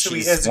knows who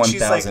he she's is. And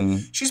she's 1,000.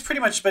 like, she's pretty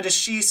much, but is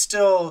she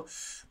still,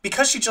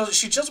 because she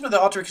jilts him at the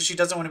altar because she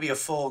doesn't want to be a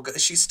fool.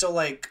 Is she still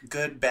like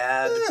good,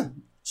 bad? Yeah,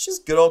 she's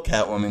a good old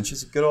Catwoman.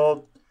 She's a good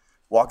old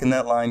walking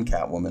that line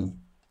Catwoman.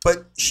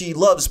 But she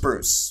loves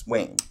Bruce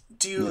Wayne.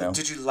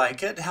 Did you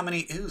like it? How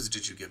many oohs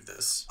did you give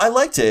this? I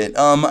liked it.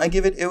 I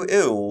give it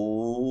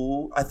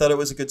ew. I thought it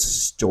was a good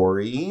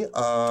story.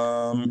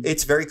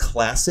 It's very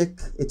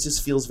classic. It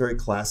just feels very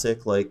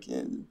classic, like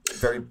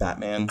very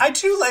Batman. I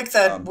do like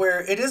that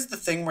where it is the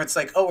thing where it's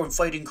like, oh, we're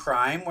fighting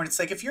crime. Where it's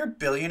like, if you're a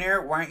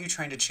billionaire, why aren't you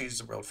trying to change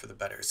the world for the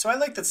better? So I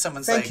like that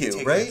someone's Thank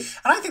you, right?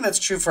 And I think that's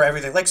true for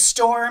everything. Like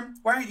Storm,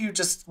 why don't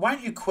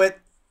you quit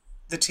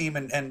the team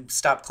and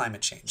stop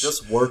climate change?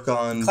 Just work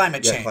on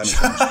climate change.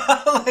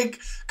 Like,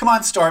 come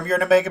on, Storm, you're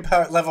an Omega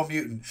Power level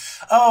mutant.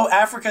 Oh,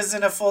 Africa's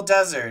in a full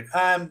desert.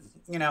 I'm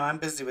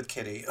busy with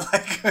Kitty.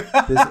 Like,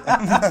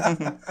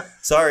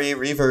 sorry,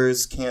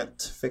 Reavers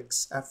can't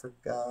fix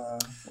Africa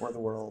or the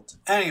world.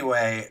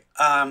 Anyway,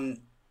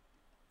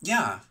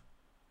 yeah,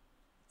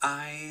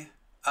 I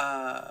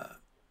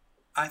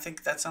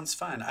think that sounds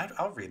fun.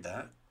 I'll read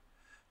that.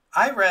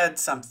 I read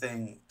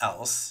something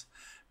else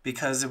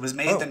because it was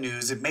made the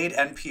news. It made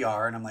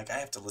NPR, and I'm like, I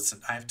have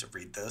to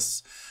read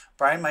this.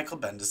 Brian Michael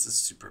Bendis is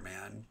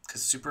Superman,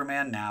 because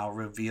Superman now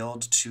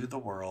revealed to the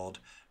world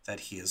that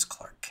he is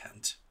Clark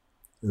Kent.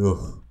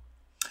 Ugh.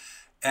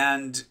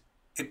 And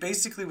it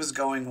basically was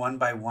going one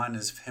by one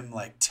as him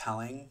like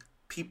telling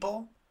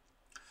people,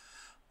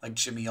 like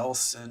Jimmy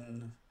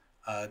Olsen,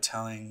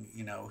 telling,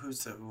 you know,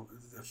 who's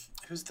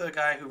the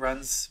guy who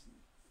runs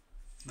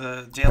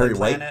the Daily Perry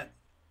White? Planet?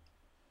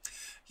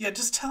 Yeah,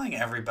 just telling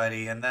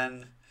everybody. And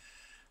then,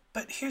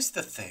 but here's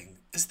the thing,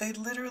 is they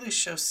literally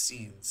show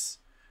scenes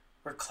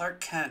where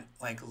Clark Kent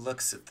like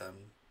looks at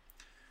them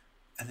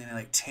and then he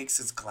like takes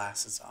his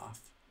glasses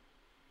off.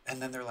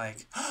 And then they're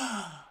like,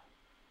 ah.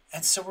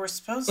 And so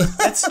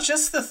it's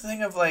just the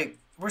thing of like,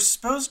 we're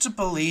supposed to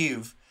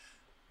believe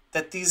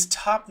that these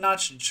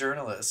top-notch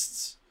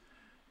journalists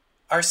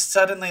are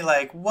suddenly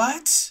like,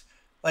 what?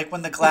 Like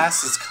when the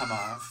glasses come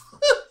off.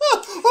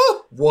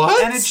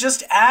 What? And it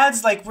just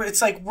adds like,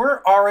 it's like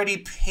we're already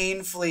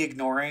painfully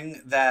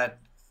ignoring that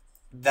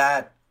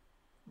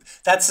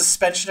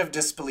suspension of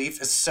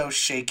disbelief is so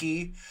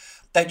shaky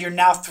that you're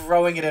now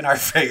throwing it in our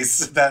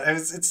face. That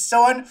it's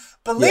so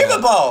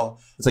unbelievable.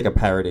 Yeah. It's like a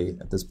parody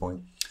at this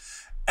point.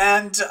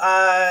 And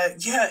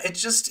it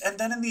just, and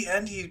then in the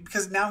end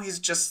because now he's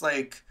just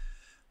like,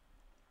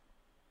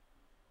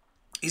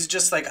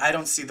 I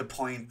don't see the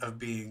point of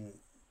being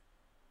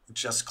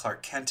just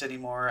Clark Kent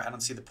anymore. I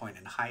don't see the point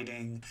in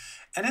hiding.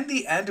 And in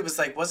the end, it was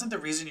like, wasn't the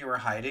reason you were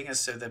hiding is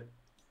so that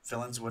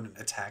villains wouldn't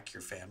attack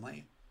your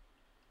family?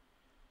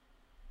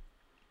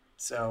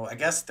 So I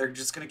guess they're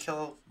just going to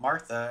kill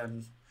Martha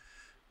and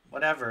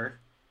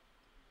whatever.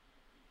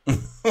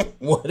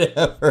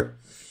 Whatever.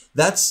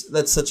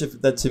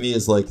 That to me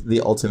is like the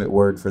ultimate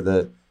word for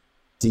the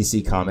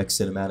DC Comics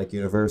cinematic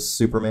universe.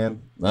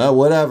 Superman.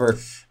 Whatever.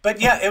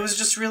 But yeah, it was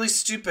just really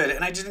stupid.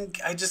 And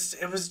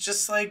it was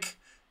just like,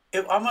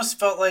 it almost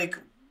felt like,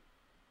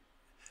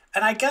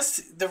 and I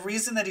guess the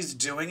reason that he's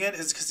doing it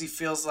is because he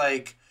feels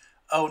like,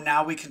 oh,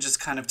 now we can just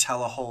kind of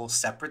tell a whole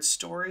separate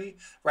story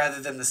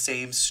rather than the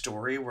same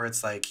story where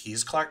it's like,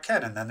 he's Clark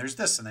Kent and then there's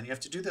this and then you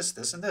have to do this,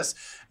 this, and this.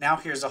 Now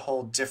here's a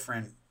whole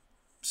different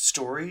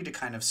story to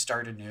kind of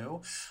start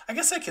anew. I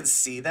guess I can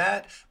see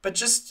that, but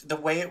just the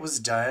way it was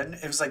done,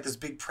 it was like this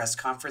big press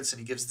conference and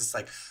he gives this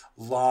like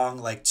long,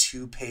 like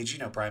 2-page, you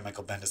know, Brian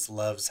Michael Bendis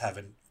loves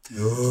having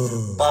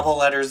bubble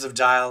letters of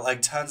dialogue,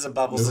 like tons of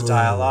bubbles of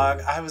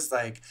dialogue. I was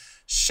like,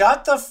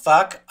 shut the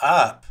fuck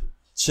up.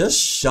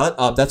 Just shut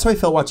up. That's how I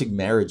felt watching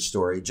Marriage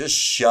Story. Just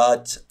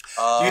shut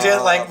up. You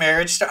didn't like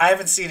Marriage Story? I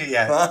haven't seen it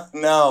yet.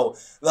 No.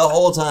 The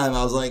whole time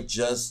I was like,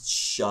 just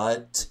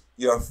shut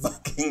your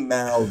fucking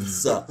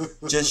mouths.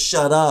 Just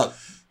shut up.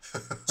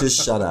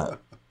 Just shut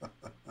up.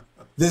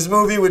 This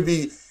movie would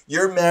be,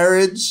 your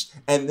marriage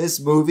and this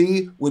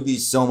movie would be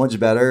so much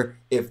better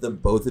if the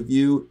both of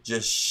you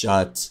just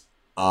shut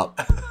up.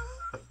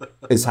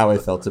 Is how I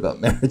felt about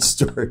Marriage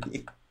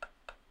Story.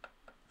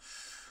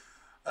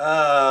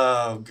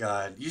 Oh,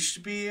 God. You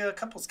should be a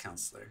couples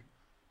counselor.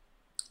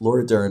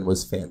 Laura Dern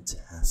was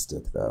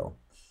fantastic, though.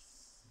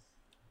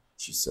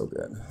 She's so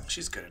good.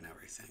 She's good in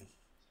everything.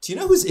 Do you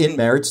know who's in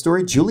Marriage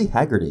Story? Julie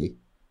Haggerty.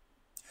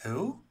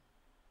 Who?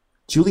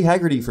 Julie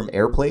Haggerty from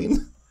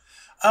Airplane.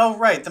 Oh,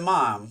 right. The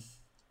mom.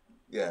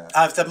 Yeah.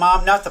 The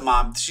mom, not the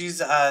mom. She's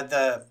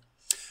the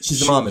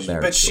mom in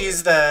Marriage But Story.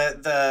 she's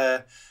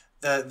the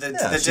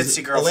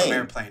ditzy girl Elaine. from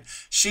Airplane.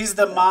 She's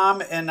the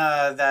mom in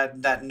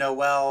that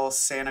Noel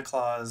Santa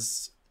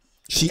Claus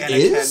She Anna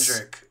is?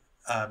 Kendrick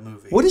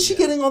movie. What is she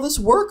getting all this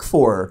work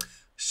for?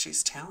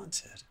 She's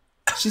talented.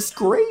 She's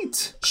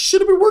great. She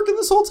should have been working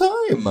this whole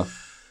time.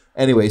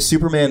 Anyway,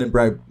 Superman and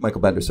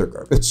Michael Bendis are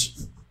garbage.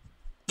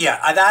 Yeah,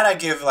 that I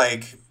give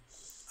like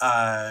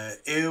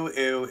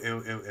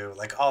ew,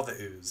 like all the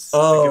ooze.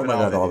 Oh my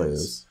god, all the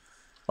ooze.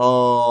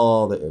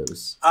 All the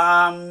ooze.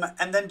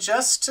 And then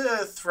just to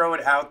throw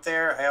it out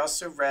there, I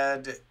also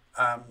read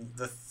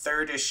the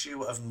 3rd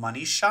issue of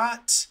Money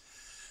Shot.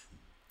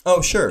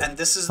 Oh, sure. And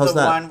this is How's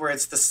the that? one where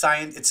it's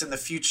it's in the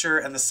future,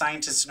 and the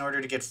scientists, in order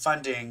to get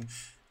funding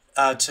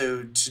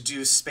to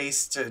do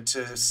space,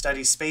 to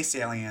study space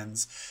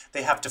aliens,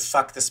 they have to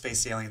fuck the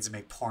space aliens and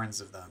make porns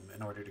of them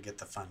in order to get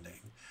the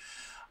funding.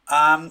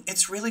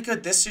 It's really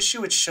good. This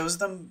issue, it shows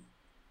them,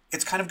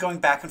 it's kind of going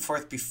back and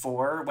forth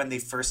before when they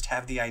first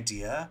have the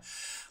idea.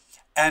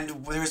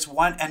 And there's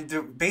one,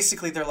 and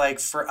basically they're like,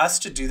 for us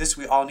to do this,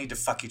 we all need to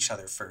fuck each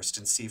other first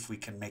and see if we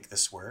can make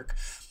this work.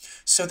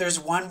 So there's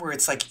one where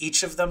it's like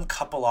each of them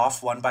couple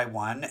off one by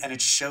one, and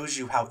it shows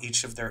you how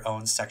each of their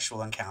own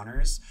sexual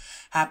encounters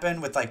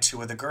happen with like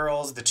 2 of the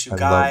girls, the 2 I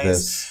guys. love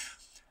this.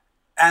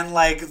 And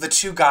like the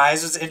 2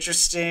 guys was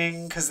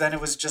interesting because then it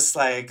was just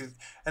like,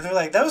 and they're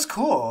like, that was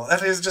cool.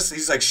 And it was just,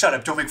 he's like, shut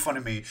up, don't make fun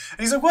of me. And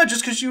he's like, what,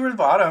 just because you were the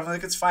bottom?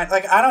 Like, it's fine.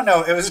 Like, I don't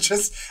know. It was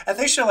just, and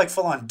they show like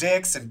full on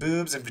dicks and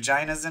boobs and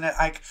vaginas in it.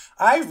 Like,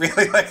 I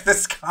really like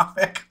this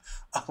comic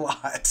a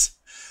lot.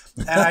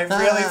 And I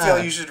really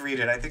feel you should read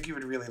it. I think you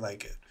would really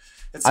like it.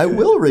 It's I good.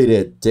 will read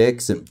it.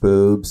 Dicks and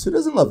boobs. Who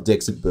doesn't love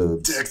dicks and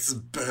boobs? Dicks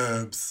and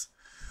boobs.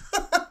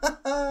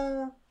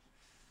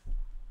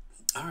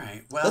 All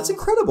right. Well, That's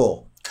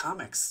incredible.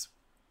 comics.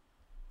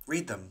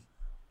 Read them.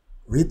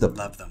 Read them.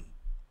 Love them.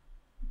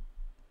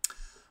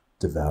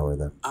 devour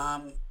them.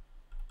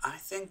 I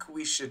think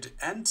we should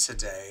end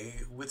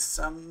today with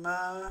some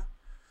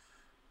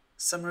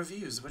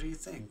reviews. What do you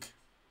think?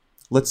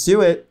 Let's do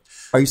it.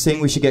 Are you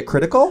saying we should get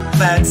critical?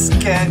 Let's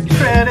get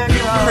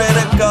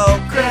critical.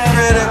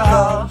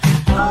 Critical.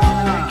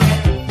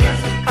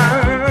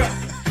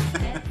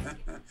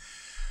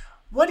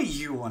 What do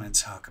you want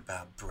to talk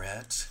about,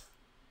 Brett?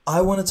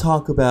 I want to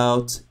talk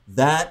about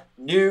that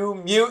New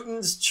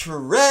Mutants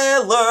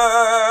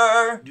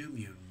trailer. New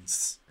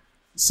Mutants.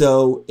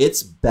 So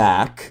it's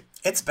back.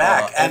 It's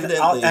back, and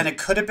evidently- it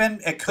could have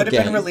been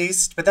Again.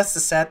 released, but that's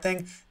the sad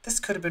thing. This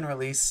could have been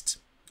released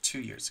 2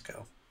 years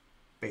ago,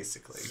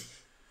 basically.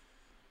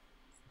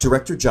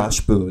 Director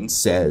Josh Boone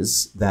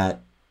says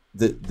that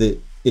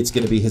it's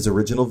going to be his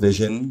original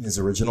vision, his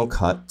original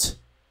cut.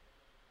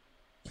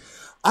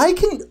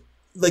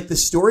 The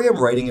story I'm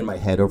writing in my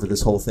head over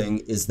this whole thing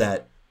is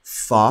that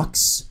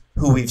Fox,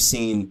 who we've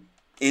seen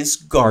is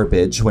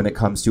garbage when it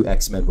comes to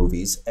X-Men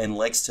movies and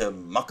likes to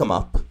muck them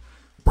up,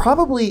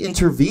 probably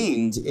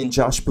intervened in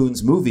Josh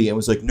Boone's movie and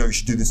was like, no, you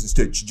should do this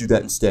instead, you should do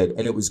that instead.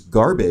 And it was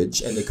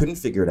garbage and they couldn't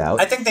figure it out.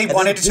 I think they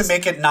wanted to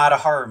make it not a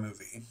horror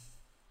movie.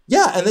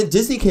 Yeah, and then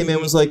Disney came in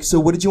and was like, so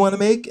what did you want to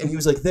make? And he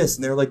was like, this.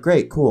 And they were like,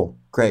 great, cool,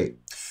 great.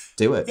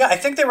 Do it. Yeah, I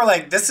think they were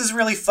like, this is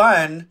really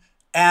fun,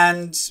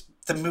 and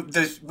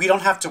we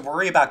don't have to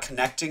worry about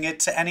connecting it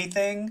to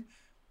anything.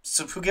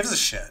 So who gives a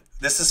shit?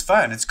 This is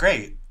fun. It's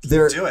great.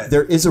 Do it.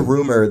 There is a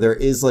rumor. There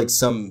is like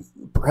some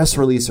press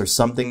release or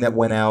something that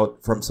went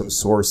out from some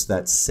source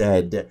that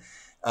said,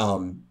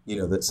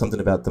 that something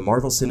about the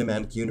Marvel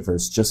Cinematic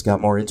Universe just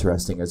got more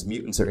interesting as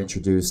mutants are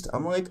introduced.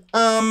 I'm like,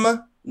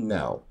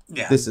 no.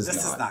 Yeah, this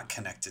is not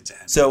connected to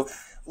anything. So,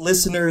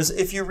 listeners,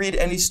 if you read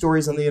any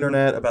stories on the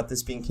internet about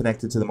this being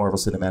connected to the Marvel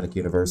Cinematic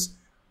Universe,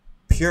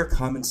 pure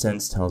common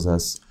sense tells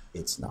us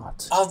it's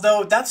not.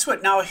 Although that's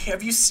what now.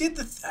 Have you seen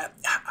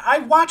I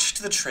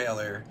watched the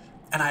trailer,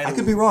 and I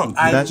could be wrong.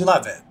 I Imagine.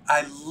 love it.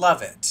 I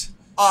love it.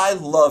 I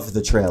love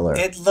the trailer.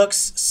 It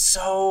looks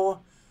scary.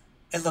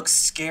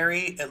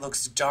 It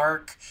looks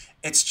dark.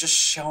 It's just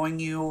showing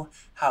you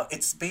how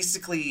it's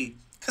basically.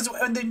 Because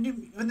when the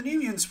New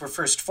Mutants were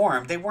first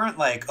formed, they weren't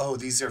like, oh,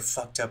 these are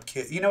fucked up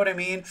kids. You know what I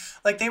mean?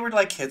 Like, they were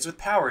like kids with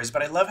powers.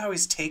 But I love how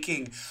he's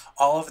taking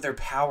all of their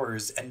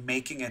powers and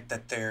making it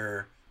that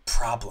they're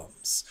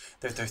problems.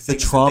 They're things that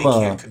they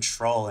can't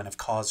control and have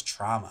caused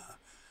trauma.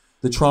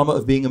 The trauma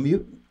of being a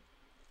mutant.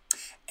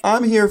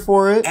 I'm here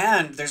for it.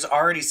 And there's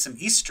already some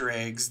Easter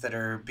eggs that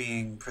are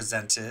being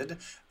presented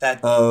that...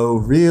 Oh,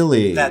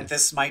 really? That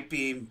this might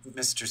be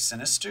Mr.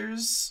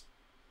 Sinister's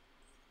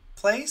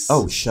place.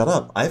 Oh, shut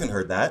up. I haven't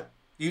heard that.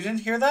 You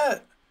didn't hear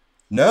that?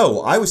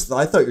 No, I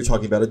thought you were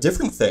talking about a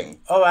different thing.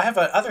 Oh, I have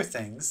other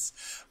things.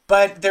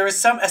 But there was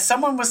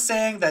someone was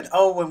saying that,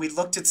 oh, when we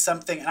looked at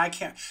something,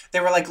 and they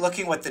were like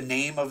looking what the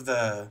name of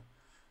the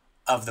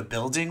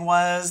building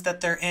was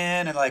that they're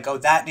in, and like, oh,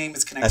 that name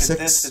is connected to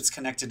this, it's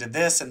connected to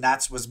this, and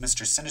was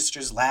Mr.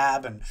 Sinister's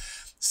lab, and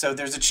so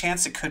there's a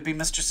chance it could be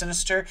Mr.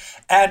 Sinister.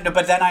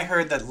 But then I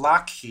heard that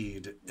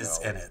Lockheed is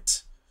in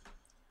it.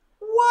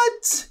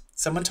 What?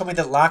 Someone told me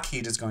that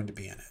Lockheed is going to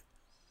be in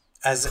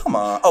it. Come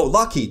on. Oh,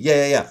 Lockheed.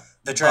 Yeah.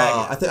 The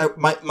dragon. I think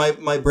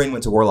my brain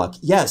went to Warlock.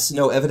 Yes,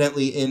 no,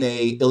 evidently in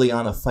a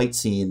Ileana fight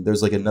scene,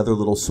 there's like another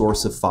little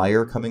source of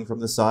fire coming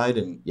from the side,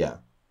 and yeah,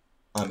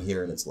 I'm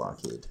here and it's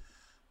Lockheed.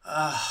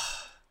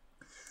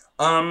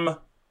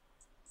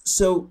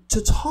 So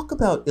to talk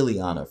about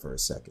Ileana for a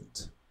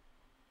second,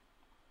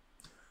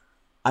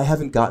 I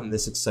haven't gotten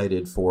this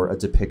excited for a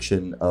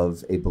depiction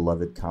of a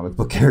beloved comic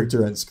book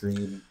character on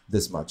screen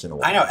this much in a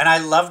while. I know, and I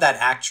love that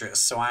actress,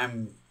 so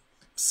I'm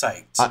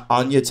psyched.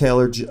 Anya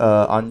Taylor.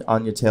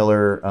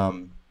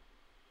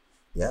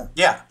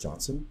 Yeah.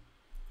 Johnson.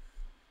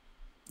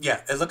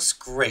 Yeah, it looks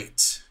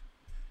great.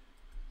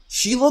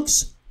 She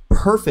looks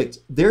perfect.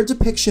 Their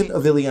depiction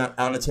of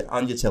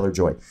Anya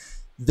Taylor-Joy,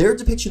 their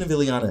depiction of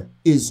Ileana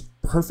is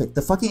perfect.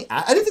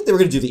 I didn't think they were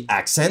going to do the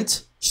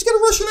accent. She's got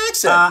a Russian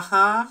accent.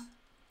 Uh-huh.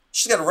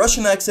 She's got a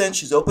Russian accent.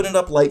 She's opening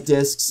up light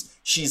discs.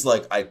 She's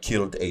like, I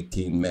killed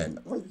 18 men.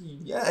 Like,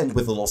 yeah, and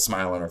with a little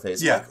smile on her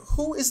face. Yeah. Like,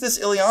 who is this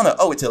Ileana?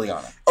 Oh, it's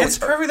Ileana. Oh, it's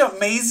perfect though.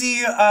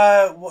 Maisie,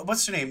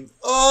 what's her name?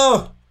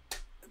 Oh,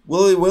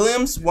 Willie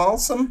Williams,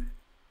 Walsam.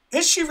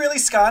 Is she really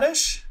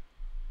Scottish?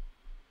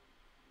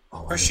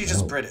 Oh, or is she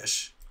just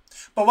British?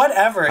 But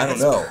whatever. I don't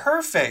know.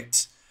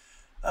 Perfect.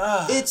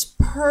 It's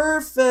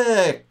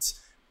perfect.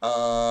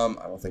 I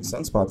don't think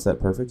Sunspot's that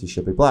perfect. He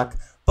should be black.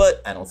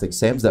 But I don't think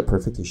Sam's that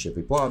perfect. He should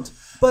be blonde.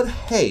 But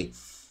hey,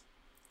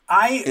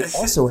 I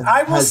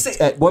will say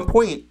at one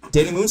point,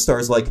 Danny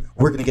Moonstar's like,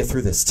 we're going to get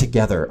through this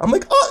together. I'm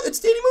like, oh, it's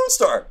Danny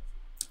Moonstar.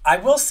 I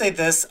will say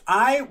this.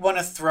 I want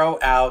to throw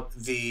out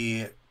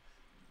the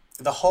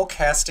whole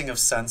casting of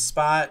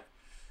Sunspot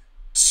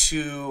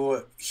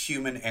to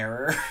human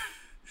error.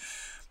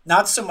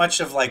 Not so much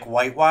of like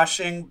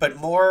whitewashing, but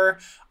more,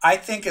 I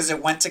think as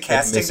it went to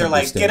casting, they're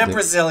like, get a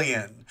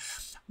Brazilian.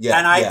 Yeah,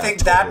 and I think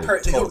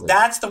totally.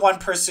 That's the one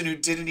person who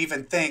didn't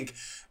even think,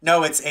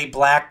 No, it's a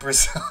black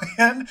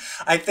Brazilian.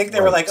 I think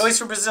they were like, oh, he's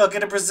from Brazil,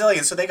 get a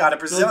Brazilian. So they got a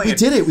Brazilian. We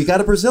did it. We got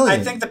a Brazilian.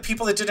 I think the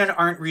people that didn't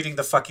aren't reading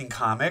the fucking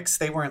comics.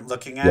 They weren't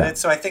looking at Yeah. it.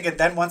 So I think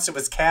then once it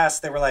was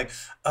cast, they were like,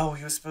 oh,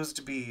 he was supposed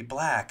to be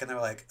black. And they were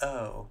like,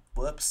 oh,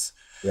 whoops.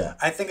 Yeah.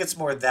 I think it's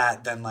more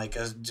that than like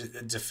a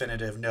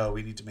definitive, no,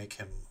 we need to make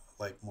him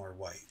like more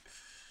white.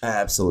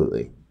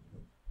 Absolutely.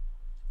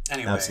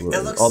 Anyway, Absolutely.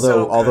 it looks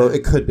Although good.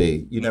 it could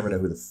be. You never know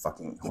who the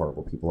fucking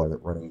horrible people are that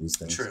running these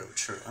things. True.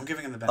 I'm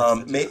giving him the benefit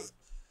of the doubt.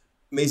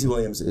 Maisie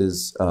Williams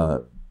is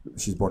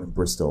she's born in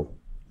Bristol.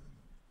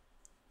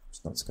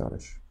 She's not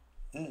Scottish.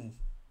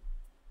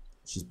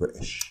 She's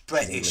British.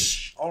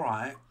 British. All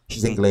right.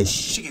 She's English.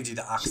 She can do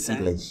the She's accent.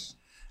 English.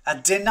 I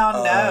did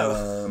not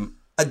know.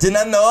 I did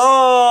not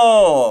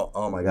know.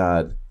 Oh my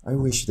god. I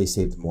wish they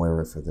saved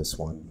Moira for this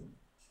one.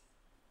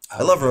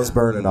 I love Rose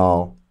Byrne and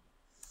all.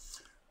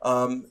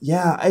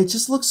 Yeah, it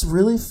just looks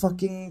really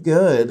fucking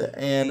good,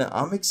 and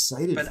I'm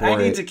excited But for I it.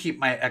 need to keep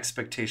my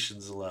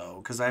expectations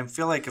low because I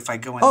feel like if I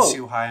go in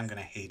too high, I'm going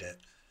to hate it.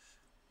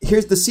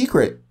 Here's the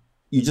secret.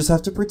 You just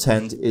have to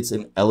pretend it's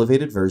an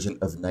elevated version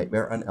of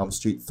Nightmare on Elm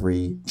Street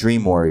 3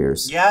 Dream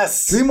Warriors.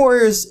 Yes. Dream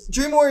Warriors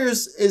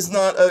is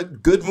not a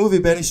good movie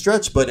by any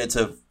stretch, but it's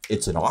an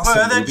awesome For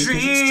the movie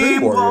because it's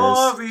Dream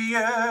Warriors.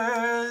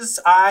 Warriors.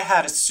 I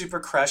had a super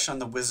crush on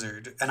the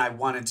wizard, and I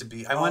wanted to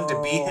be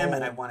him,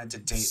 and I wanted to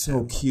date So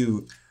him.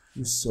 cute.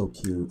 You're so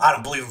cute. I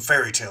don't believe in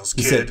fairy tales,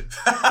 He kid.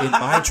 said,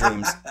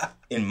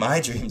 in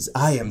my dreams,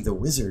 I am the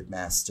wizard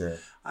master.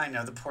 I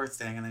know, the poor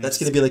thing. And then That's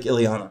going to be like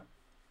Ileana.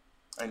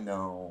 I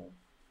know.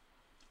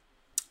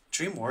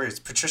 Dream Warriors.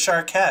 Patricia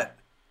Arquette.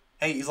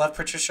 Hey, you love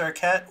Patricia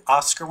Arquette?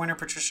 Oscar winner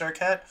Patricia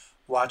Arquette?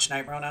 Watch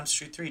Nightmare on Elm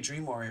Street 3,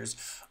 Dream Warriors.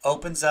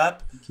 Opens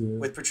up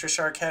with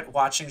Patricia Arquette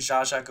watching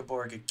Zsa Zsa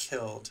Gabor get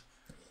killed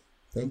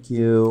Thank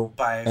you.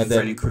 by And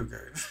Freddy then,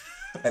 Krueger.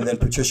 and then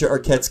Patricia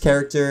Arquette's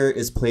character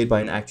is played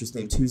by an actress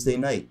named Tuesday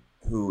Knight,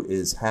 who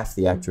is half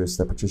the actress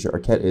that Patricia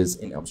Arquette is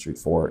in Elm Street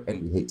 4,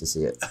 and we hate to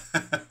see it.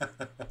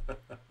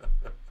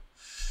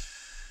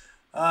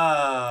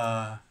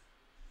 All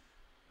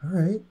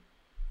right.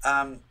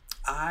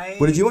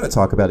 What did you want to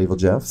talk about, Evil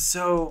Jeff?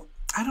 So,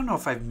 I don't know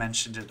if I've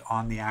mentioned it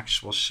on the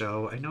actual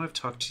show. I know I've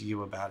talked to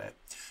you about it.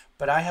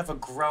 But I have a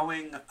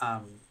growing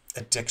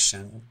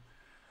addiction.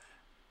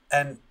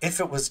 And if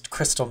it was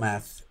crystal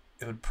meth,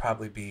 it would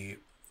probably be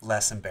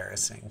less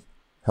embarrassing.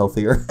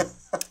 Healthier.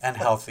 And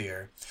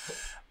healthier.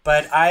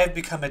 But I have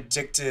become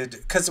addicted,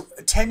 because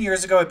 10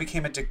 years ago I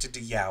became addicted to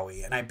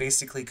yaoi, and I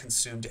basically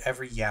consumed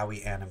every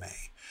yaoi anime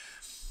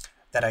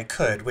that I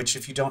could, which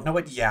if you don't know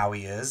what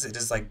yaoi is, it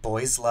is like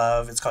boys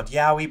love. It's called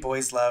yaoi,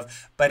 boys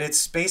love, but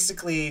it's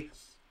basically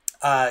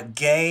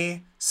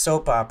gay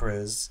soap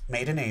operas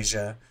made in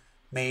Asia,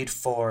 made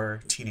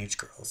for teenage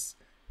girls,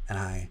 and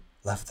I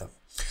love them.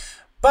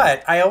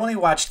 But I only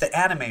watched the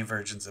anime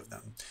versions of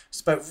them.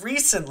 But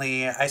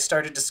recently, I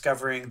started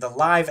discovering the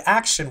live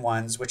action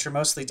ones, which are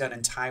mostly done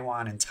in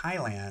Taiwan and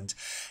Thailand.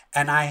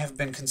 And I have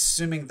been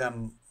consuming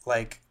them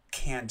like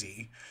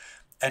candy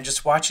and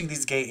just watching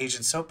these gay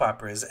Asian soap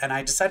operas. And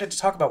I decided to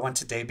talk about one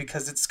today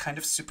because it's kind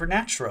of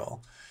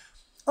supernatural.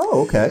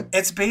 Oh, okay.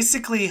 It's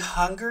basically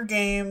Hunger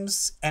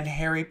Games and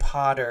Harry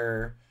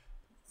Potter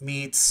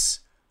meets...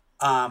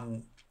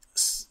 I'm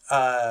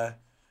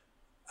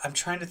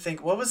trying to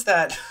think. What was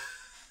that...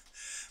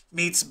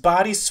 meets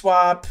Body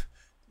Swap,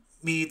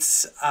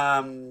 meets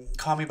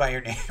Call Me By Your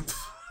Name.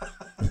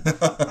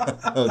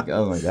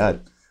 Oh my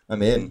God.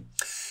 I'm in.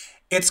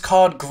 It's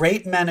called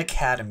Great Men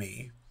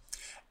Academy.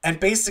 And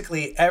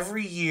basically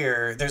every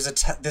year there's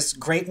this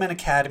Great Men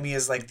Academy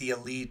is like the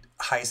elite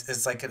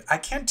I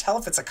can't tell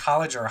if it's a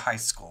college or a high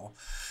school.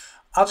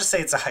 I'll just say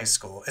it's a high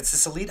school. It's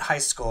this elite high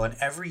school, and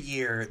every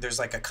year there's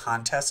like a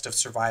contest of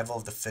survival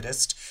of the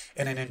fittest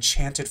in an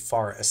enchanted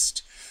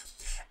forest.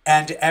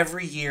 And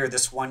every year,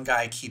 this one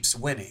guy keeps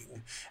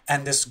winning.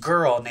 And this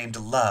girl named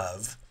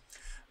Love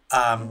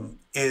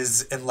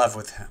is in love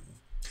with him.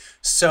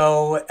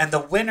 So, and the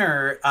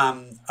winner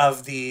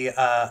of the,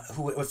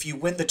 if you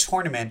win the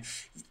tournament,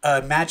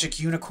 a magic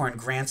unicorn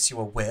grants you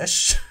a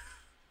wish.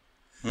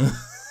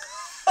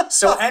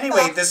 So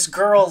anyway, this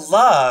girl,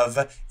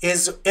 Love,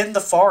 is in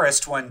the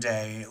forest one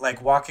day,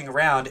 like walking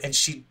around, and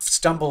she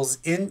stumbles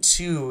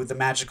into the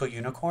magical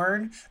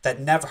unicorn that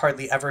never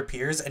hardly ever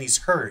appears, and he's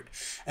hurt.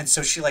 And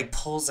so she like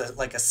pulls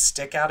a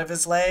stick out of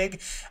his leg,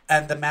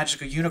 and the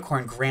magical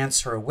unicorn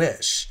grants her a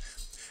wish.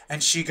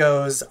 And she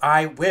goes,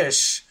 I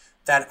wish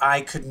that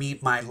I could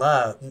meet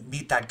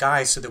that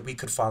guy so that we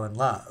could fall in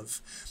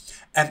love.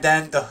 And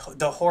then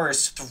the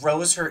horse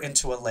throws her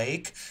into a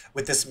lake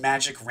with this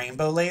magic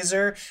rainbow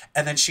laser,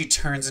 and then she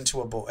turns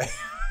into a boy.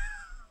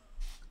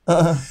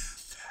 And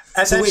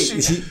so then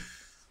wait,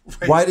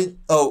 why did...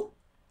 Oh,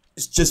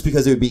 it's just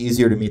because it would be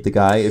easier to meet the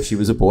guy if she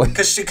was a boy?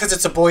 Because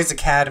it's a boys'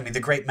 academy, the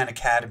Great Men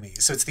Academy.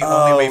 So it's the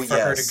only way for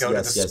her to go to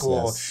the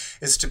school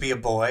is to be a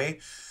boy.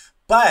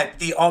 But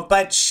they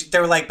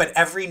were like, but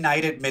every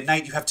night at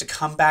midnight you have to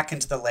come back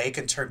into the lake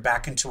and turn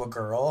back into a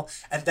girl.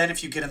 And then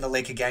if you get in the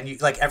lake again,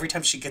 every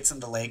time she gets in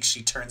the lake,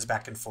 she turns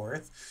back and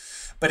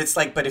forth. But it's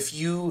like, but if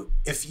you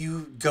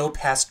go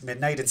past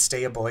midnight and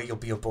stay a boy, you'll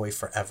be a boy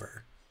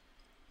forever.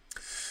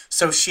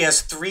 So she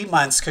has 3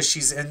 months because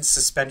she's in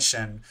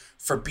suspension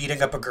for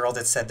beating up a girl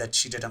that said that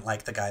she didn't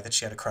like the guy that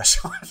she had a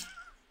crush on.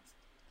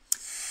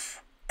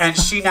 And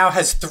she now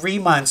has 3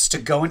 months to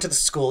go into the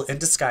school in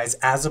disguise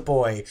as a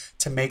boy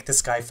to make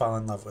this guy fall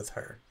in love with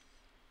her.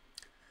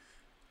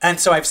 And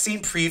so I've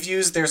seen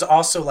previews. There's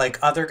also like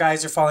other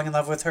guys are falling in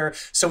love with her.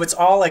 So it's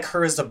all like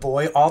her as a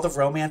boy. All the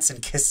romance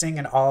and kissing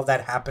and all of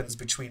that happens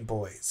between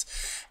boys.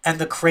 And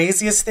the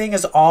craziest thing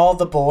is all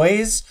the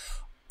boys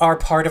are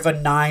part of a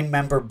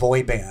 9-member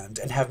boy band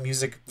and have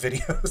music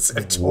videos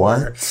and tour.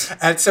 What?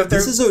 And so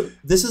this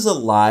is a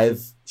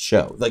live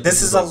show. Like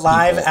this is a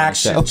live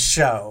action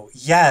show.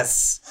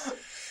 Yes.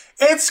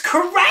 It's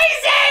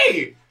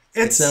crazy.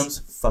 It sounds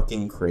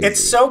fucking crazy.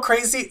 It's so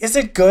crazy. Is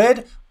it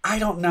good? I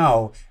don't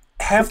know.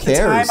 Half the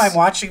time I'm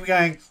watching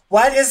going,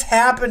 what is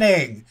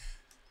happening?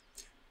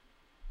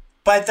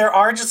 But there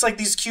are just like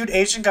these cute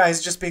Asian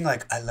guys just being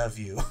like, I love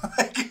you.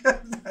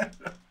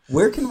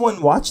 Where can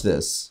one watch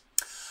this?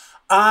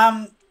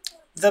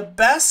 The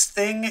best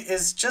thing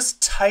is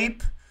just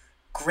type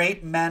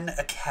Great Men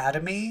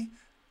Academy,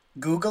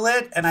 Google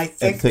it, and I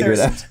think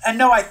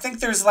I think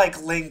there's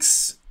like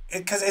links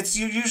because it's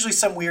usually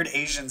some weird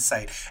Asian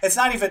site. It's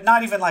not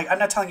even like, I'm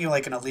not telling you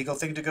like an illegal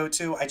thing to go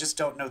to. I just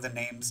don't know the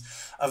names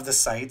of the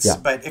sites. Yeah.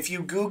 But if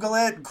you Google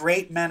it,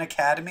 Great Men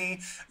Academy,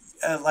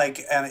 and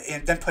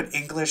then put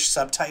English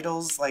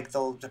subtitles, like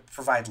they'll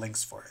provide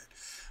links for it.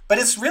 But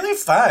it's really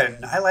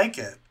fun. I like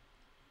it.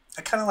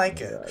 I kind of like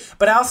it.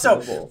 But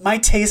also, my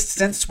taste,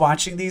 since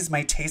watching these,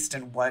 my taste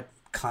in what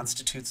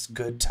constitutes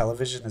good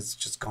television has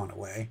just gone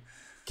away.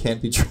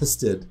 Can't be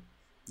trusted.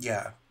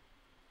 Yeah.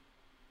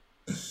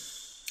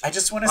 I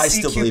just want to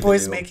see cute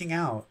boys making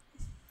out.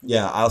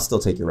 Yeah, I'll still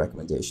take your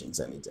recommendations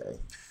any day.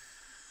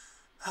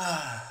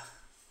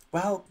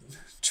 Well,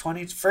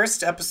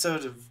 21st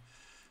episode of...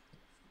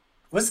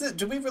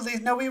 Did we release...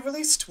 No, we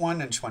released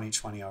one in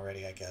 2020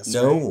 already, I guess.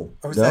 No, right?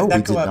 Or was we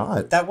did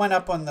not. That went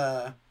up on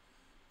the...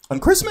 On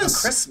Christmas.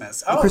 On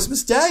Christmas. On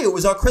Christmas Day. It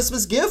was our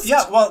Christmas gift.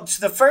 Yeah, well,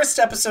 the first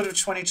episode of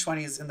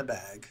 2020 is in the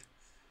bag.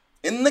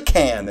 In the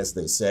can, as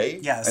they say.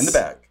 Yes. In the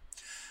bag.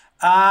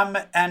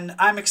 And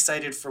I'm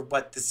excited for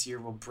what this year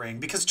will bring.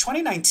 Because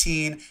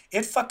 2019,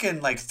 it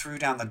fucking, like, threw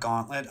down the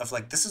gauntlet of,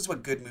 like, this is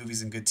what good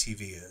movies and good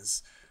TV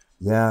is.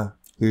 Yeah.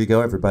 Here you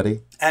go,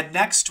 everybody. And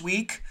next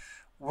week,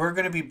 we're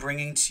going to be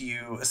bringing to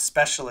you a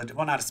special...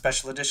 Well, not a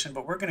special edition,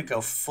 but we're going to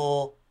go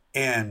full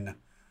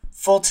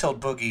tilt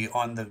boogie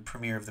on the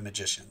premiere of The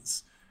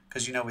Magicians,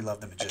 because you know we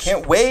love The Magicians. I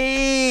can't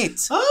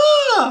wait.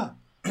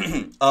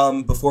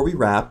 Before we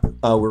wrap,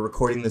 we're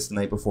recording this the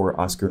night before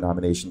Oscar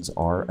nominations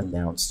are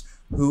announced.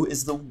 Who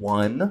is the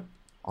one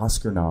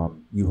Oscar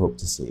nom you hope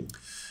to see?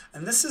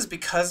 And this is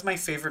because my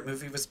favorite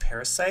movie was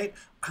Parasite.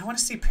 I want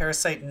to see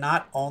Parasite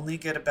not only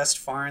get a Best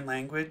Foreign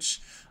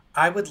Language.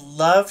 I would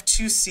love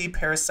to see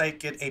Parasite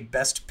get a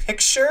Best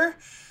Picture.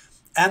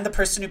 And the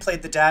person who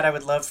played the dad, I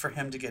would love for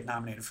him to get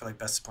nominated for like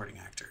Best Supporting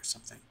Actor or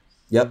something.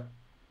 Yep.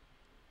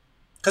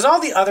 Because all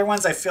the other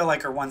ones I feel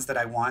like are ones that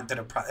I want that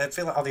are I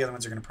feel like all the other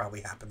ones are going to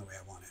probably happen the way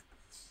I want it.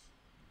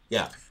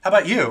 Yeah. How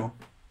about you?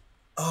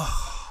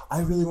 Oh,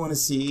 I really want to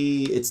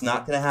see, it's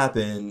not going to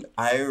happen.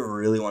 I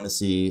really want to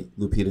see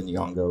Lupita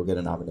Nyong'o get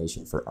a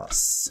nomination for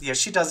Us. Yeah,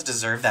 she does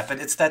deserve that, but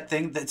it's that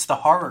thing, it's the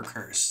horror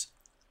curse.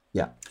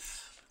 Yeah.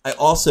 I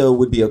also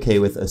would be okay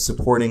with a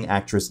supporting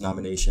actress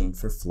nomination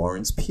for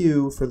Florence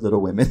Pugh for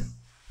Little Women.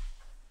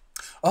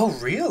 Oh,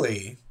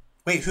 really?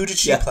 Wait, who did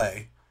she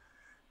play?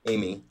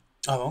 Amy.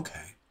 Oh,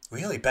 okay.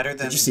 Really? Better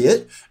than... Did you see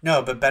it?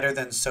 No, but better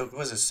than...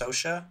 was it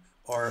Saoirse?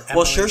 Or Emily?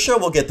 Well, Saoirse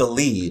will get the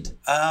lead.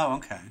 Oh,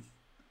 okay.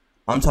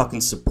 I'm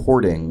talking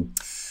supporting.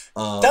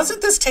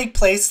 Doesn't this take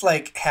place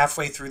like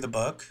halfway through the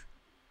book?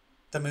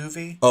 The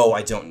movie? Oh,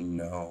 I don't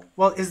know.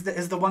 Well, is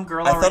the one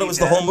girl already dead? I thought it was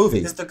the whole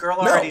movie. Is the girl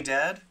already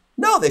dead?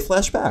 No, they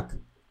flash back.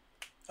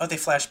 Oh, they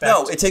flash back?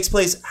 No, it takes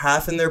place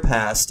half in their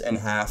past and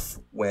half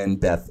when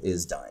Beth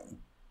is dying.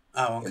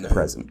 Oh, okay. In the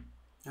present.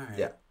 All right.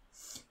 Yeah.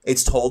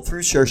 It's told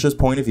through Saoirse's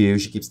point of view.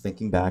 She keeps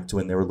thinking back to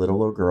when they were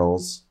little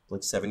girls,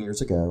 like 7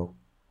 years ago.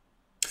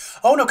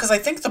 Oh, no, because I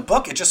think the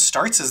book, it just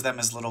starts as them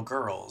as little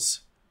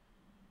girls.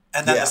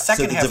 And then the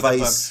second half of the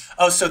book...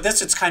 Oh, so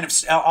it's kind of...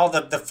 All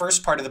the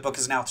first part of the book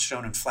is now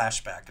shown in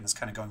flashback, and it's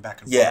kind of going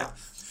back and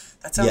forth.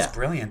 That sounds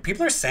brilliant.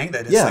 People are saying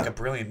that it's like a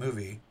brilliant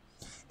movie.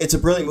 It's a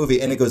brilliant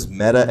movie, and it goes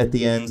meta at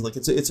the end. Like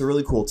it's a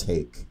really cool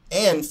take.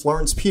 And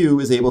Florence Pugh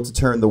is able to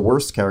turn the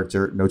worst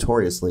character,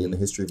 notoriously in the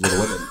history of Little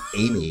Women,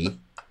 Amy,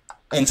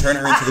 and turn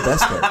her into the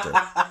best character.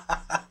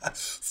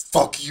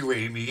 Fuck you,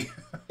 Amy.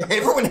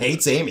 Everyone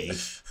hates Amy.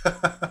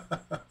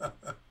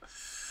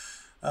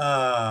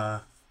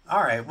 All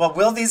right. Well,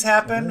 will these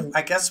happen?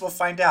 I guess we'll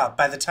find out.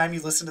 By the time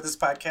you listen to this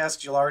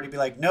podcast, you'll already be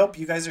like, nope,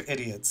 you guys are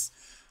idiots.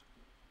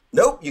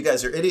 Nope, you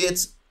guys are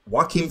idiots.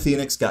 Joaquin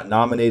Phoenix got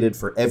nominated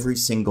for every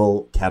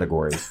single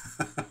category.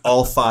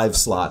 All 5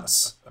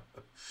 slots.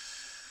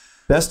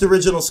 Best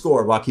original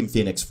score, Joaquin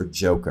Phoenix for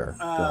Joker.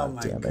 God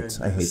damn it. Goodness.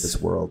 I hate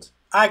this world.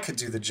 I could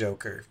do the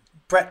Joker.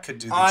 Brett could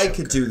do the I Joker.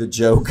 could do the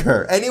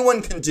Joker.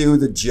 Anyone can do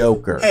the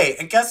Joker. Hey,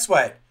 and guess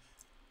what?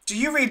 Do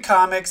you read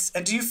comics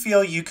and do you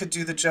feel you could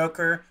do the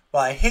Joker?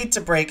 Well, I hate to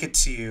break it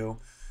to you,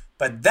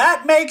 but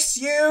that makes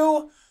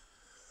you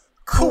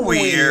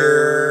queer.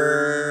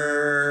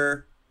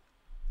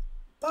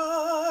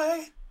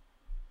 Bye.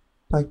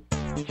 Bye.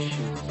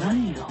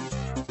 Shazam!